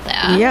about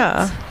that.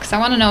 Yeah. Because I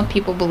want to know if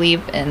people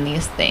believe in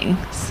these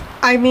things.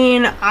 I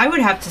mean, I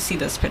would have to see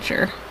this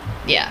picture.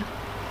 Yeah.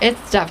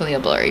 It's definitely a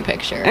blurry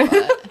picture,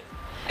 but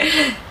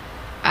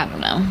I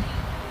don't know.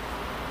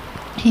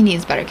 He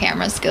needs better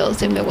camera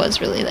skills if it was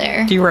really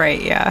there. You're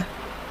right, yeah.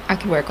 I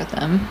could work with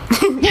him.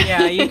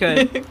 Yeah, you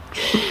could.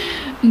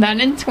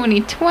 Then in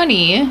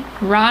 2020,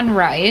 Ron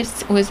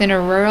Rice was in a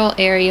rural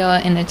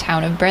area in the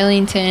town of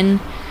Burlington.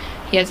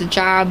 He has a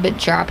job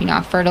dropping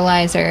off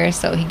fertilizer,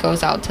 so he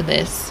goes out to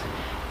this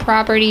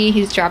property.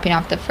 He's dropping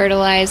off the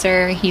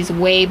fertilizer. He's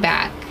way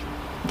back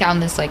down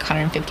this like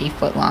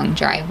 150-foot long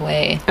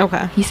driveway.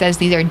 Okay. He says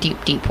these are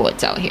deep, deep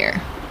woods out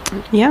here.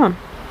 Yeah.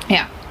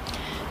 Yeah.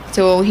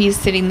 So he's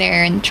sitting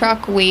there in the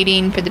truck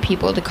waiting for the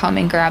people to come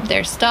and grab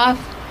their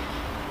stuff.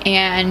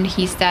 And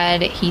he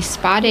said he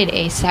spotted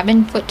a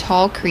 7-foot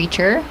tall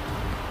creature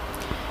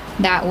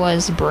that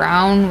was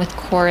brown with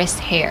coarse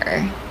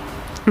hair.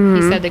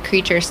 He said the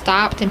creature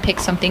stopped and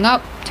picked something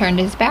up, turned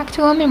his back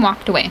to him, and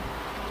walked away.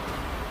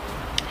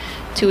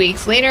 2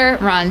 weeks later,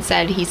 Ron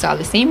said he saw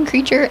the same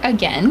creature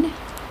again.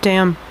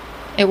 Damn.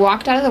 It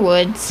walked out of the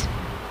woods,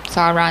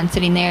 saw Ron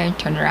sitting there,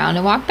 turned around,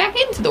 and walked back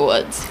into the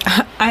woods.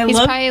 He's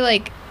probably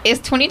like, it's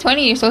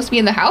 2020, you're supposed to be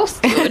in the house,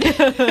 dude.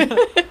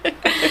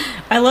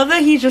 I love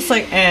that he's just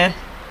like,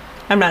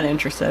 I'm not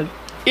interested.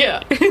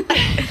 Yeah.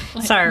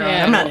 Sorry, Ron,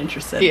 I'm not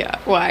interested. Yeah,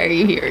 why are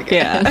you here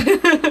again?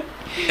 Yeah.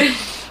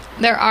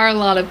 There are a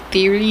lot of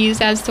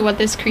theories as to what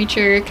this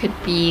creature could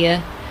be.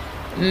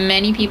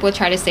 Many people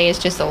try to say it's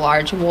just a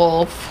large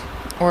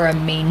wolf or a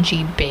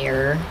mangy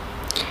bear.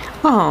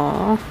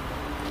 Aww.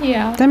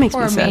 Yeah. That makes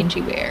or me a sad.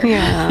 mangy bear.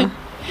 Yeah.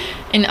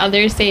 And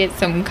others say it's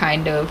some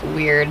kind of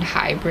weird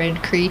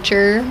hybrid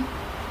creature.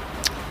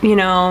 You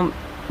know,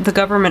 the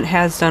government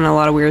has done a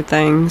lot of weird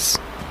things.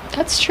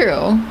 That's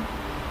true.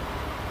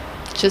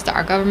 It's just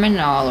our government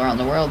and all around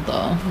the world,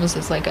 though. This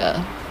is like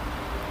a...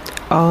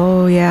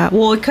 Oh, yeah.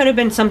 Well, it could have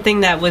been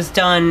something that was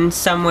done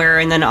somewhere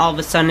and then all of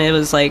a sudden it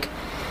was like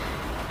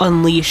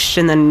unleashed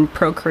and then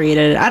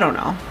procreated. I don't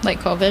know. like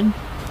COVID.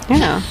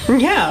 Yeah.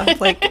 Yeah.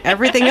 Like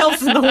everything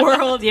else in the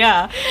world.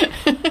 Yeah.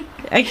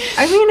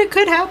 I mean, it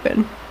could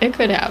happen. It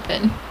could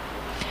happen.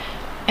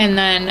 And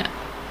then,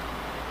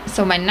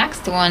 so my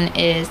next one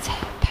is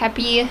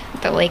Peppy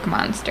the lake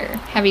monster.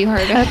 Have you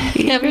heard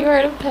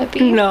of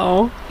Peppy?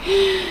 No.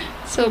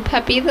 So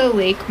Peppy the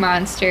lake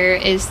monster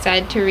is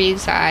said to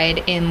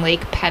reside in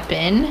Lake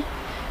Pepin,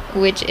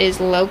 which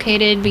is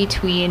located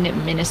between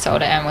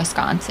Minnesota and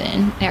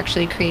Wisconsin. It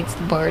actually creates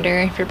the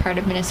border for part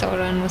of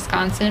Minnesota and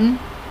Wisconsin.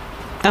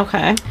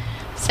 Okay.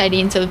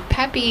 Sightings of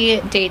Peppy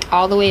date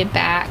all the way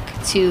back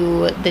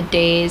to the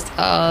days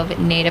of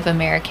Native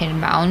American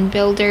mound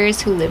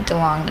builders who lived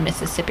along the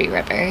Mississippi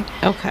River.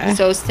 Okay.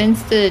 So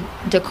since the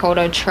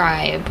Dakota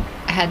tribe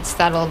had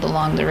settled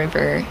along the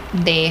river,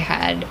 they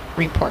had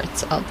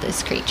reports of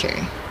this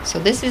creature. So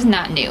this is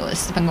not new.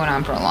 This has been going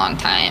on for a long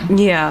time.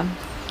 Yeah.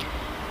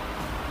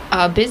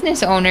 A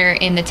business owner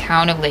in the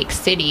town of Lake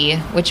City,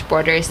 which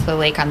borders the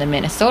lake on the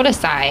Minnesota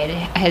side,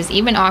 has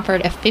even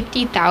offered a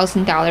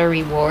 $50,000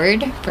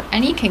 reward for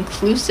any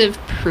conclusive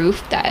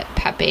proof that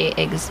Pepe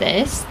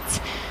exists.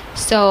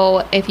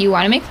 So if you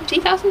want to make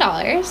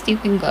 $50,000, you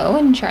can go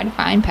and try to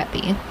find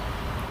Pepe.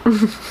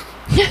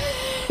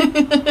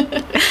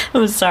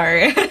 I'm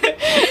sorry.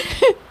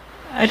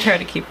 I try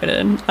to keep it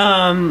in.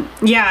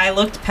 Yeah, I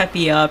looked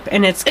Peppy up,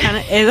 and it's kind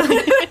of...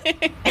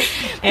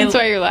 That's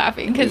why you're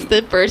laughing, because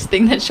the first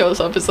thing that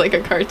shows up is like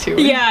a cartoon.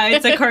 Yeah,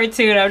 it's a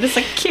cartoon. I'm just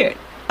like, cute.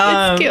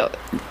 It's cute.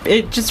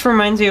 It just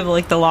reminds me of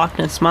like the Loch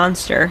Ness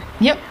Monster.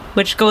 Yep.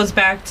 Which goes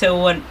back to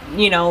what,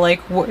 you know,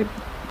 like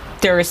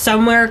they're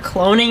somewhere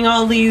cloning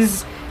all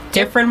these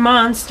different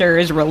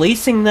monsters,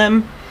 releasing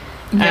them.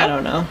 Yep. I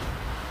don't know.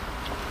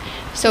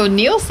 So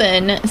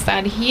Nielsen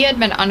said he had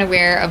been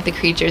unaware of the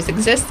creature's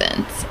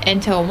existence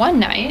until one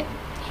night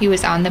he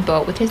was on the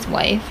boat with his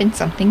wife and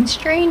something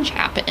strange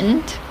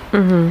happened.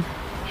 Mm-hmm.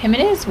 Him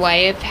and his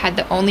wife had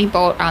the only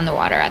boat on the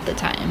water at the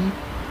time,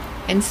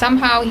 and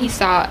somehow he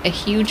saw a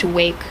huge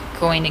wake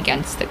going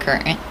against the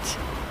current.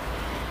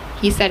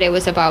 He said it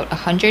was about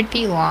 100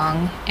 feet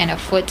long and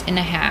 1.5 feet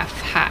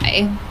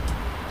high.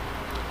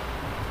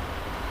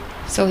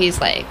 So he's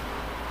like,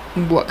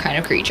 what kind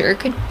of creature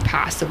could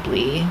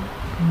possibly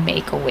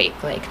make a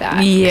wake like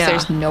that? Yeah.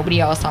 'Cause there's nobody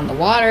else on the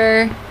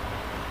water.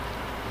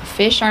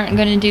 Fish aren't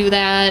going to do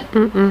that.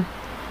 Mm-mm.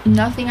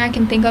 Nothing I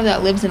can think of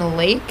that lives in a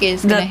lake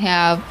is going to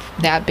have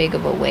that big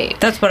of a wake.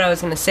 That's what I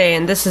was going to say,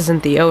 and this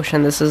isn't the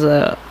ocean. This is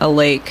a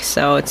lake,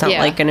 so it's not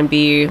like going to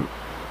be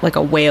like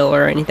a whale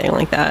or anything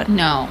like that.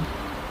 No.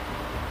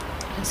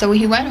 So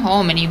he went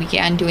home and he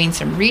began doing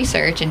some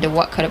research into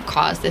what could have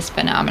caused this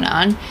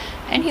phenomenon,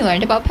 and he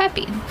learned about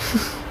Peppy.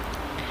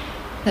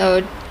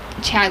 So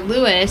Chad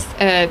Lewis,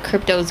 a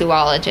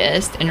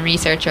cryptozoologist and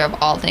researcher of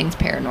all things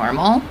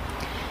paranormal,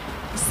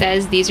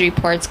 says these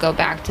reports go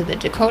back to the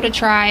Dakota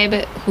tribe,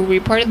 who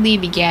reportedly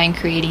began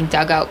creating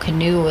dugout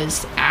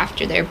canoes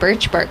after their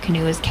birch bark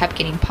canoes kept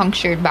getting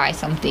punctured by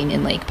something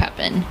in Lake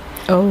Pepin.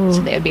 Oh. So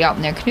they would be out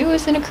in their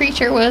canoes and a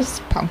creature was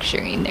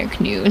puncturing their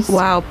canoes.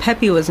 Wow,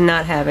 Peppy was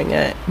not having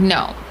it.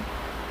 No.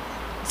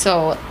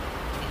 So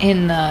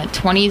in the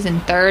 20s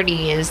and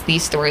 30s,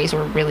 these stories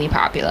were really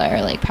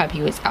popular. Like,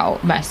 Peppy was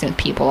out messing with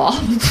people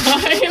all the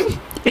time.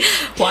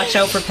 Watch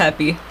out for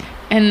Peppy.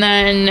 And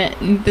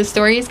then the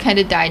stories kind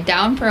of died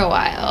down for a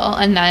while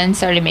and then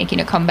started making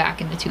a comeback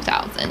in the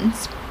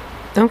 2000s.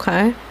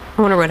 Okay. I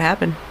wonder what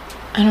happened.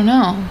 I don't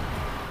know.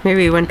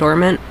 Maybe he went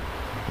dormant.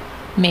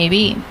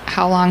 Maybe.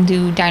 How long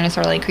do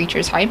dinosaur-like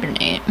creatures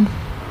hibernate?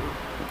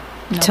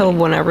 Till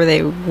whenever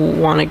they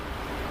want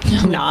to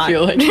not.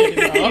 feel like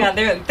it, no.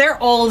 Yeah,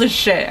 they're old as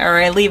shit. All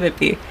right, leave it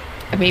be.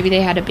 Maybe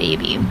they had a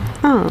baby.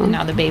 Oh. And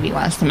now the baby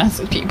wants to mess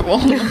with people.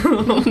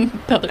 The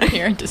other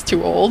parent is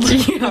too old.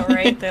 Yeah,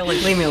 right. They're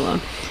like, leave me alone.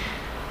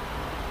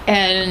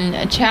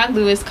 And Chad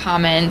Lewis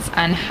comments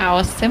on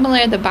how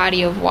similar the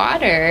body of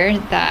water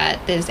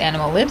that this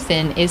animal lives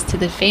in is to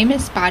the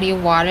famous body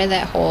of water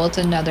that holds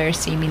another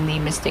seemingly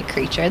mystic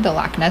creature, the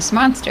Loch Ness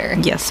Monster.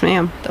 Yes,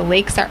 ma'am. The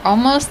lakes are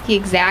almost the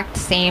exact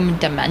same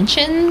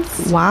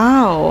dimensions.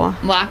 Wow.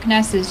 Loch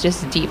Ness is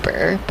just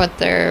deeper, but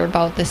they're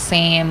about the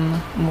same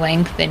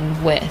length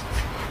and width.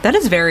 That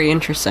is very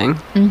interesting.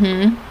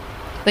 Mm-hmm.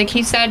 Like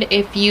he said,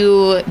 if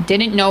you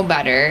didn't know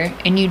better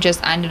and you just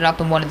ended up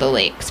in one of the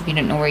lakes, if you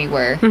didn't know where you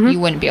were, you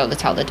wouldn't be able to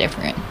tell the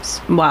difference.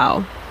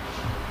 Wow.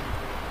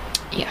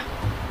 Yeah.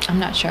 I'm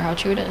not sure how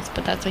true it is,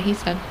 but that's what he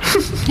said.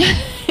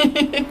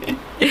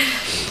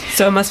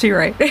 So it must be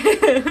right.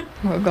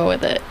 We'll go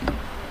with it.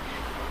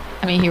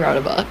 I mean, he wrote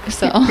a book,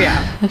 so.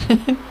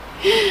 Yeah.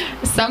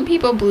 Some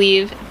people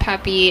believe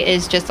Pepe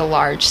is just a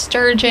large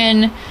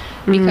sturgeon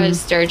because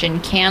sturgeon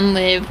can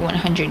live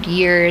 100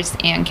 years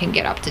and can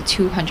get up to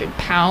 200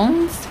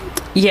 pounds.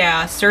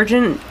 Yeah,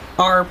 sturgeon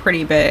are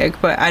pretty big,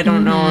 but I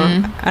don't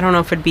know. I don't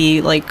know if it'd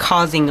be like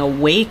causing a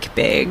wake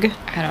big.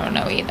 I don't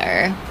know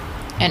either.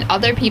 And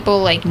other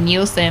people like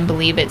Nielsen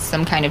believe it's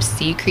some kind of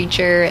sea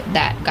creature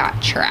that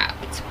got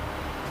trapped.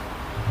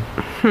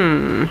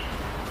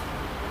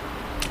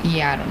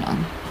 Yeah, I don't know.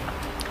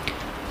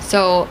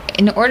 So,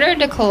 in order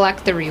to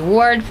collect the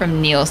reward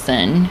from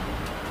Nielsen,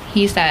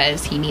 he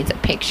says he needs a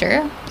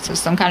picture, so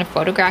some kind of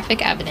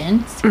photographic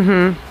evidence,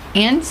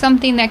 and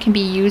something that can be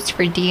used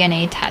for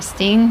DNA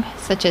testing,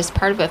 such as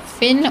part of a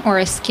fin or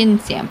a skin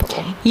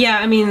sample. Yeah,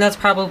 I mean, that's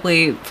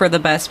probably for the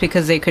best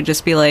because they could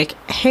just be like,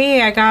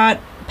 hey, I got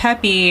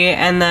Pepe,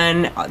 and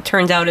then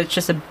turns out it's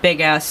just a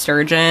big-ass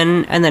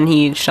sturgeon, and then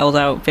he shells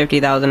out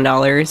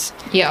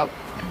 $50,000. Yep.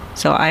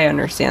 So I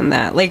understand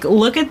that. Like,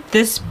 look at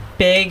this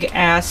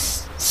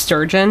big-ass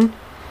sturgeon.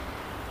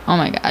 Oh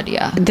my god,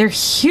 yeah. They're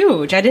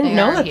huge. I didn't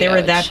know that they were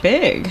huge. that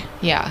big.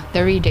 Yeah,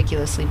 they're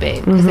ridiculously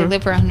big because they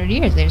live for 100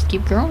 years. They just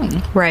keep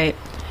growing. Right.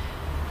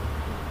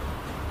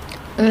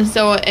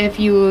 So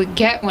if you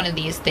get one of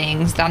these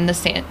things, then the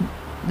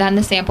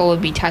sample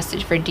would be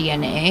tested for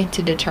DNA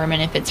to determine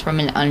if it's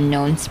from an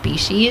unknown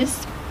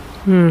species.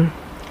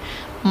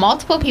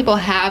 Multiple people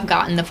have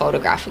gotten the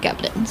photographic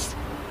evidence,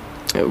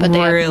 but they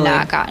have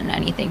not gotten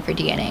anything for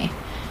DNA.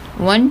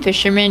 One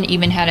fisherman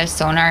even had a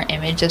sonar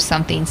image of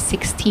something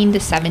 16 to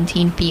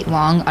 17 feet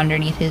long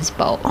underneath his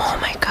boat. Oh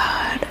my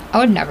god. I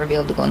would never be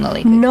able to go in the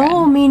lake.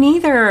 No, me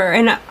neither.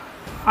 And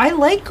I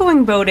like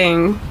going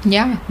boating.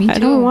 Yeah, me too. I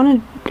don't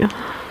want to.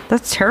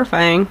 That's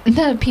terrifying.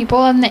 The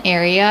people in the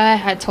area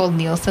had told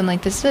Nielsen,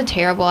 like, this is a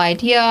terrible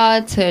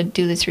idea to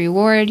do this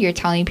reward. You're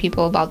telling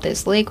people about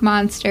this lake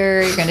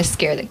monster. You're going to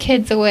scare the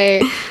kids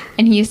away.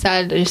 And he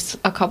said just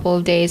a couple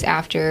of days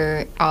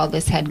after all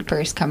this had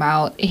first come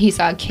out, he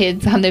saw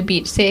kids on the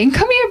beach saying,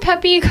 come here,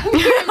 Pepe, come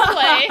here and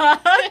play.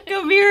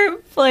 Come here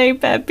and play,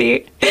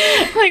 Pepe.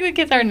 Like, the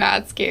kids are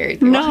not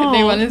scared. No.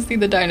 They want to see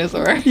the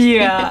dinosaur.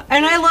 Yeah.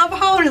 And I love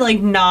how,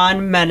 like,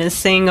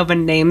 non-menacing of a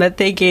name that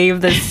they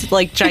gave this,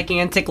 like,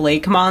 gigantic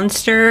lake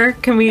monster.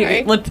 Can we,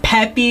 Right. like,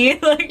 Pepe?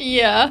 Like,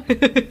 Yeah.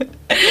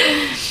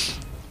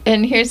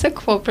 And here's a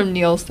quote from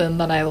Nielsen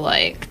that I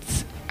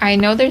liked. I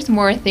know there's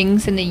more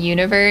things in the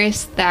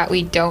universe that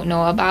we don't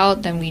know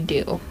about than we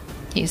do,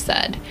 he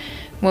said.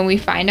 When we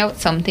find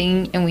out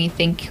something and we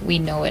think we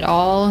know it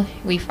all,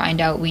 we find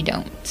out we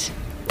don't.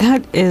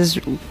 that is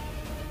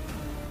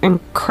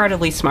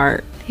incredibly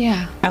smart.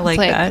 Yeah. I like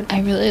that.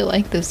 I really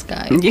like this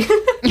guy.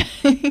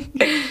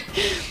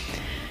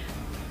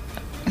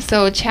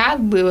 So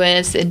Chad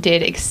Lewis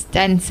did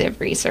extensive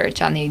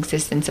research on the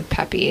existence of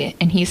Pepe,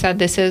 and he said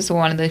this is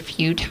one of the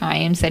few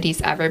times that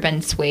he's ever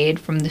been swayed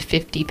from the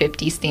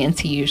 50-50 stance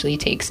he usually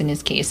takes in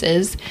his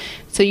cases.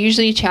 So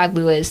usually Chad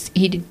Lewis,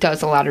 he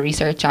does a lot of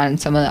research on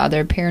some of the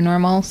other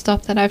paranormal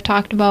stuff that I've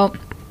talked about,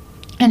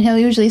 and he'll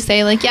usually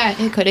say, like, yeah,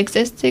 it could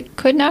exist, it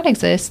could not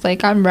exist.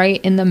 Like, I'm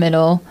right in the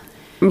middle.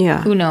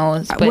 Yeah. Who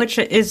knows? But which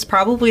is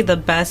probably the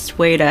best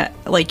way to,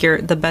 like,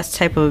 the best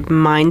type of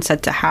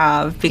mindset to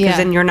have, because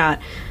then you're not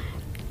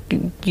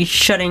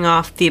shutting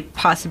off the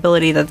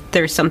possibility that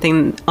there's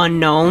something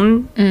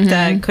unknown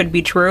that could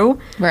be true.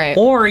 Right.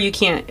 Or you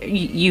can't,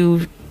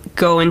 you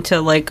go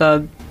into, like,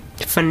 a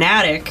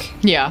fanatic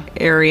yeah.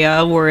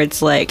 area where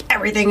it's like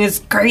everything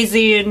is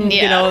crazy and,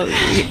 you know.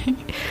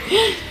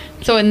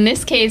 So in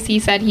this case, he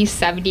said he's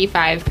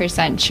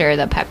 75% sure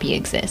that Pepe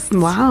exists.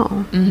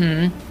 Wow.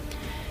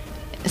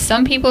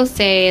 Some people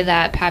say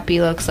that Pepe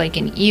looks like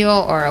an eel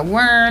or a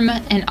worm,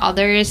 and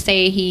others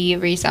say he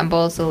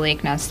resembles the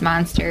Lake Ness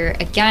monster.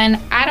 Again,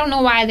 I don't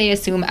know why they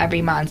assume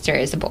every monster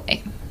is a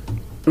boy.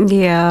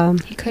 Yeah.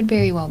 He could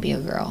very well be a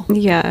girl.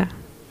 Yeah.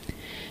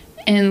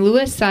 And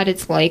Lewis said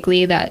it's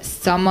likely that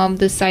some of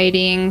the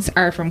sightings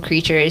are from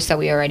creatures that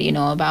we already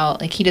know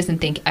about. Like, he doesn't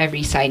think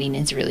every sighting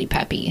is really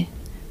Pepe.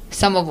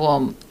 Some of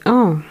them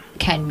Oh.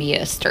 can be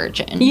a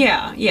sturgeon.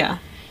 Yeah, yeah.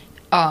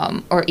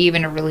 or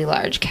even a really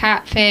large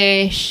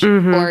catfish,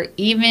 or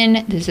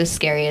even, this is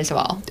scary as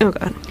well, Oh,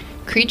 God.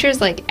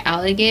 creatures like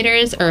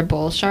alligators or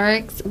bull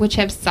sharks, which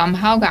have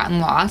somehow gotten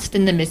lost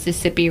in the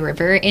Mississippi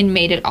River and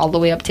made it all the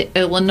way up to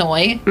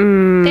Illinois.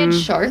 They had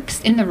sharks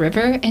in the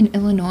river in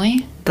Illinois.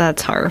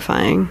 That's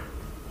horrifying.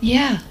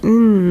 Yeah.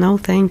 No,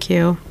 thank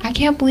you. I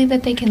can't believe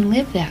that they can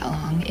live that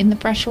long in the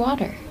fresh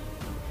water.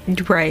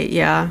 Right,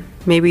 yeah.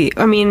 Maybe,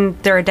 I mean,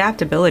 their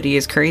adaptability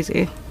is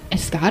crazy.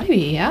 It's gotta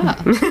be, yeah.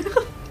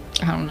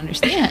 I don't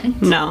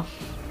understand. No.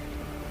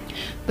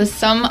 But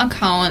some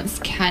accounts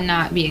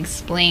cannot be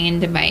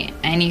explained by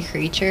any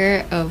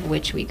creature of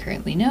which we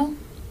currently know.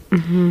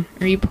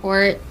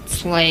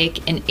 Reports like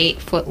an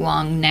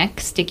 8-foot-long neck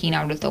sticking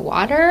out of the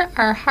water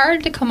are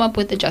hard to come up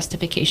with a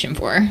justification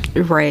for.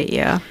 Right,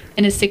 yeah.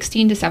 And a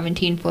 16 to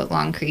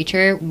 17-foot-long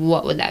creature,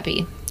 what would that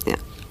be? Yeah.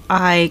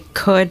 I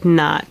could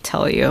not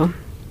tell you.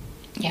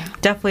 Yeah.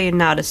 Definitely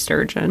not a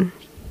sturgeon.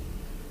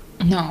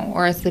 No,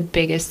 or it's the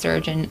biggest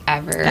sturgeon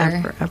ever.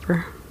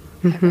 Ever.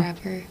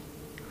 Ever.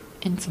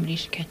 And somebody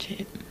should catch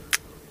it.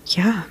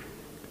 Yeah.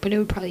 But it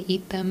would probably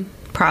eat them.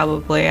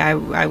 Probably. I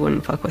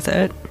wouldn't fuck with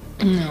it.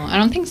 No, I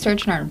don't think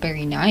sturgeon are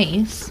very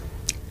nice.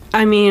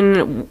 I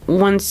mean,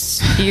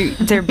 once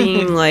they're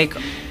being like,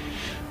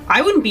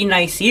 I wouldn't be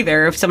nice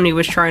either if somebody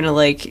was trying to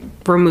like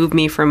remove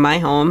me from my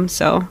home.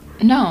 So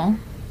No,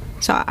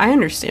 I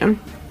understand.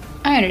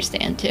 I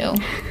understand too.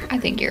 I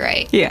think you're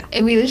right. Yeah.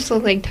 And we just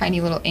look like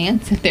tiny little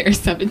ants if they're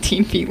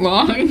 17 feet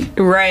long.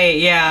 Right.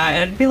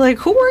 Yeah. I'd be like,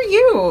 who are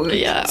you,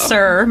 Yeah.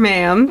 sir,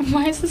 ma'am?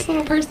 Why is this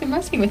little person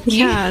messing with me?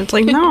 Yeah. It's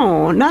like,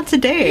 no, not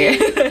today.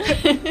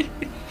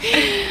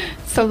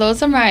 So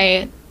those are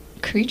my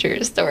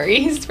creature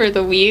stories for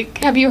the week.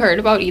 Have you heard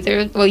about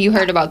either? Well, you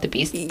heard about the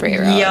Beast Spray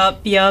Road.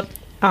 Yep.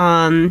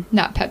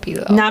 Not Peppy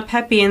though. Not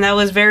peppy, and that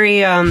was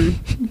very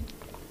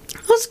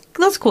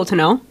that's cool to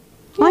know.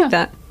 I Yeah. like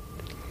that.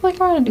 Like,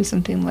 I want to do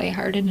something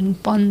lighthearted and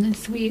fun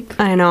this week.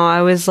 I know.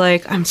 I was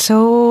like,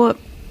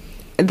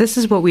 this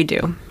is what we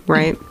do,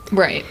 right?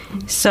 Right.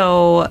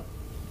 So,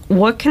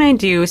 what can I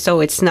do so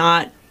it's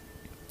not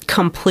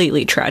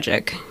completely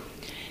tragic?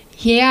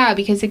 Yeah,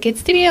 because it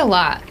gets to be a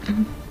lot.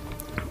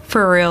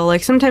 For real.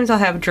 Like, sometimes I'll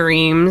have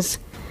dreams,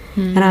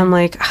 and I'm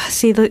like,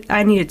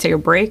 I need to take a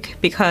break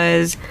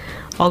because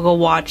I'll go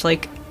watch,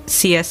 like,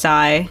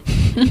 CSI,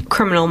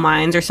 Criminal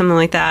Minds, or something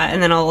like that,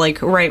 and then I'll,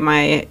 like, write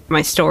my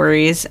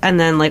stories, and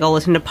then, like, I'll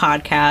listen to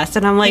podcasts,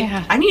 and I'm like,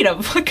 Yeah. I need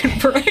a fucking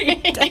break.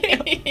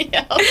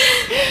 Yeah.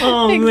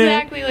 Oh, man.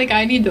 Exactly. Like,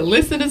 I need to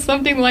listen to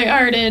something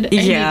lighthearted. I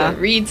Yeah. need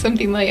to read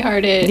something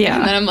lighthearted. Yeah.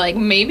 And then I'm like,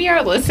 maybe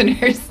our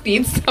listeners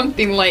need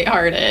something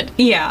lighthearted.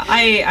 Yeah,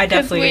 I Because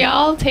definitely... we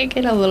all take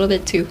it a little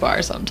bit too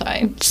far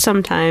sometimes.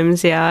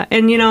 Sometimes, yeah.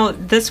 And, you know,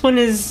 this one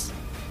is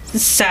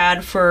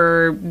sad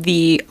for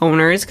the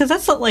owners, because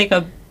that's like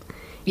a...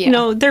 Yeah. You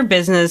know, their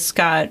business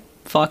got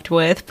fucked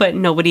with, but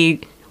nobody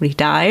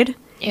died.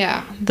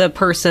 Yeah. The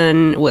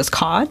person was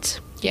caught.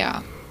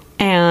 Yeah.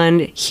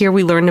 And here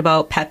we learned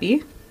about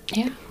Peppy.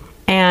 Yeah.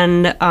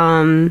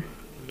 And,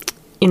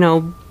 you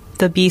know,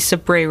 the Beast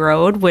of Bray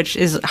Road, which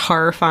is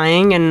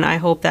horrifying, and I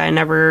hope that I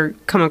never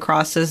come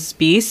across this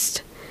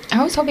beast.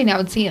 I was hoping I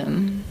would see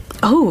him.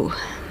 Oh,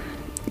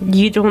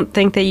 you don't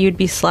think that you'd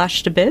be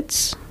slashed to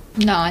bits?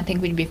 No, I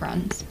think we'd be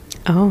friends.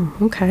 Oh,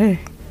 okay.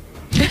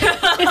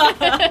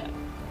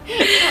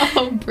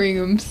 I'll bring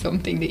him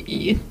something to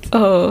eat.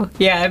 Oh,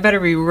 yeah, I better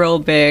be real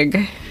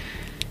big.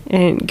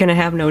 Ain't gonna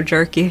have no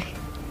jerky.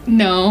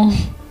 No.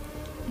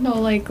 No,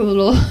 like a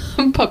little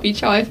puppy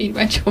chow I feed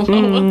my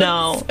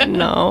chihuahuas.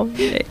 No.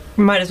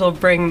 Might as well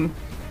bring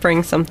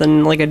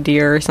something like a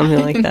deer or something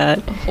like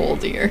that. A whole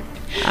deer.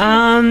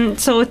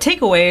 So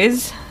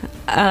takeaways.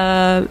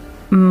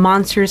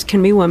 Monsters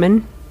can be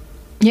women,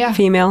 Yeah.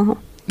 female.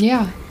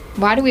 Yeah.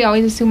 Why do we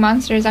always assume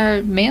monsters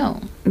are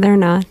male? They're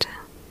not.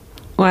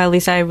 Well, at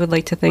least I would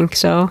like to think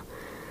so.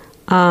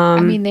 I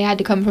mean, they had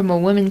to come from a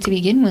woman to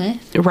begin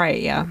with.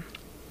 Right, yeah.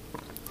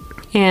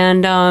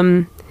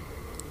 And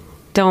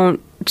don't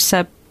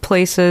set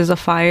places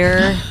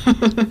afire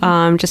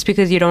just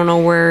because you don't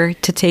know where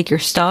to take your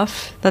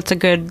stuff. That's a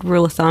good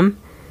rule of thumb.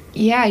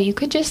 Yeah, you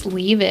could just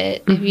leave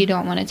it if you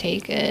don't want to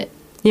take it.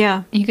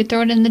 Yeah, You could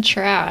throw it in the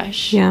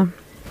trash. yeah.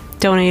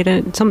 Donate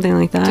it, something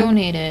like that.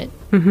 Donate it.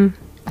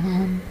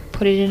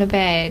 Put it in a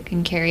bag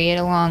and carry it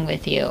along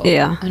with you.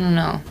 Yeah. I don't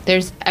know.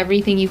 There's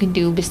everything you can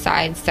do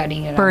besides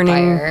setting it on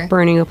fire.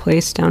 Burning a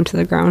place down to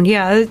the ground.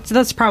 Yeah,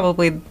 that's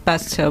probably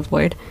best to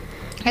avoid.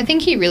 I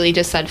think he really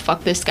just said,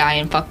 fuck this guy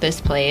and fuck this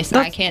place.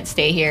 I can't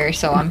stay here,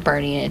 so I'm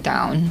burning it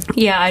down.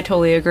 Yeah, I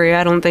totally agree.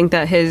 I don't think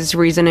that his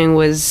reasoning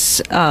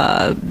was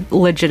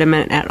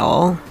legitimate at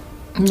all.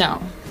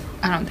 No,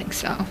 I don't think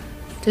so.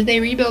 Did they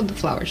rebuild the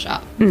flower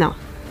shop? No.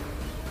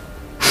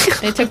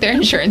 They took their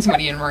insurance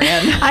money and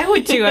ran. I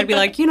would too. I'd be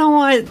like, you know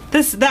what?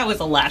 That was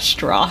the last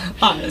straw,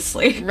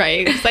 honestly.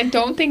 Right. 'Cause I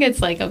don't think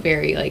it's like a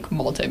very like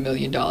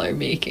multi-million-dollar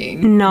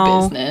making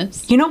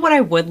business. You know what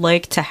I would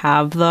like to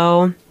have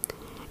though?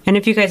 And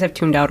if you guys have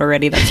tuned out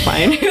already, that's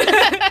fine.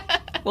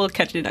 We'll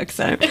catch you next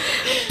time.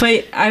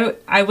 But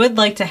I would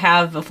like to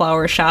have a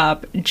flower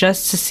shop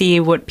just to see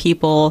what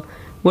people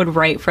would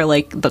write for,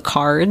 like, the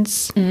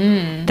cards.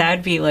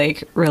 That'd be,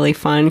 like, really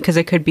fun, because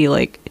it could be,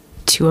 like,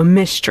 to a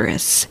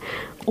mistress,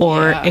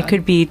 or it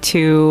could be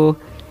to,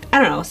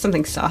 I don't know,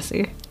 something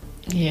saucy.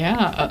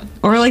 Yeah.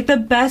 Or, like, the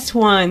best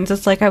ones,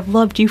 it's like, I've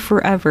loved you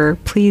forever,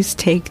 please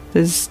take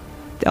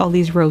all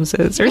these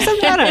roses, or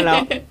something. I don't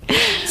know.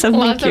 Something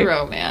Lots cute. of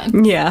romance.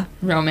 Yeah.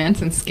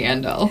 Romance and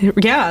scandal.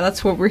 Yeah,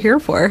 that's what we're here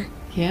for.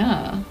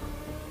 Yeah.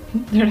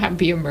 There'd have to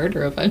be a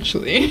murder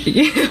eventually.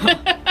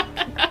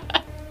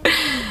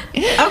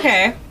 Yeah.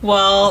 Okay,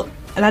 well,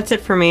 that's it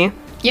for me.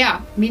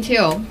 Yeah, me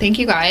too. Thank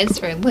you guys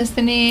for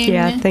listening.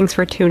 Yeah, thanks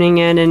for tuning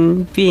in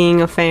and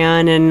being a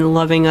fan and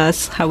loving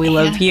us how we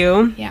love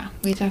you. Yeah,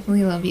 we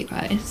definitely love you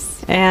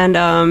guys. And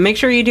make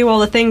sure you do all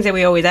the things that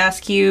we always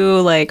ask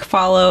you, like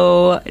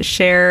follow,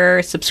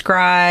 share,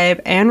 subscribe,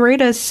 and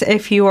rate us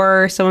if you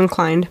are so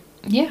inclined.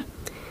 Yeah.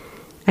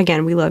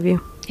 Again, we love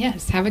you.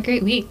 Yes, have a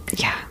great week.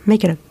 Yeah,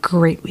 make it a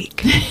great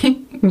week.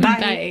 Bye.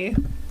 Bye.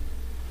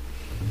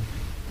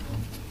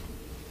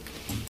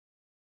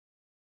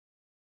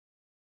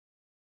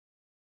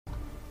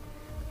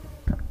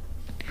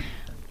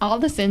 All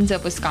the Sins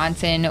of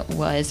Wisconsin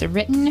was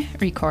written,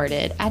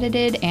 recorded,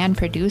 edited, and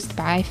produced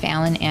by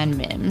Fallon and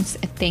Mims.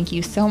 Thank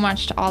you so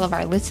much to all of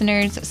our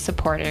listeners,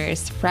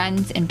 supporters,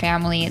 friends, and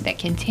family that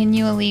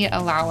continually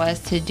allow us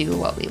to do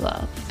what we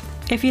love.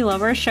 If you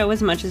love our show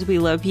as much as we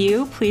love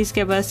you, please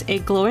give us a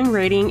glowing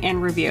rating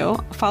and review.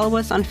 Follow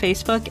us on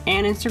Facebook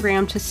and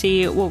Instagram to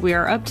see what we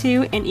are up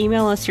to, and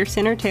email us your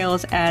sin or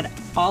tales at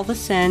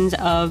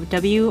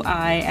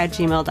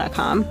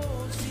allthesinsofwi@gmail.com.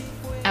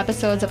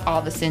 Episodes of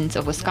All the Sins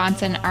of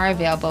Wisconsin are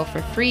available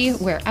for free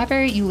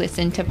wherever you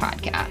listen to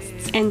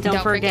podcasts. And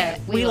don't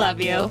forget, we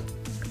love you.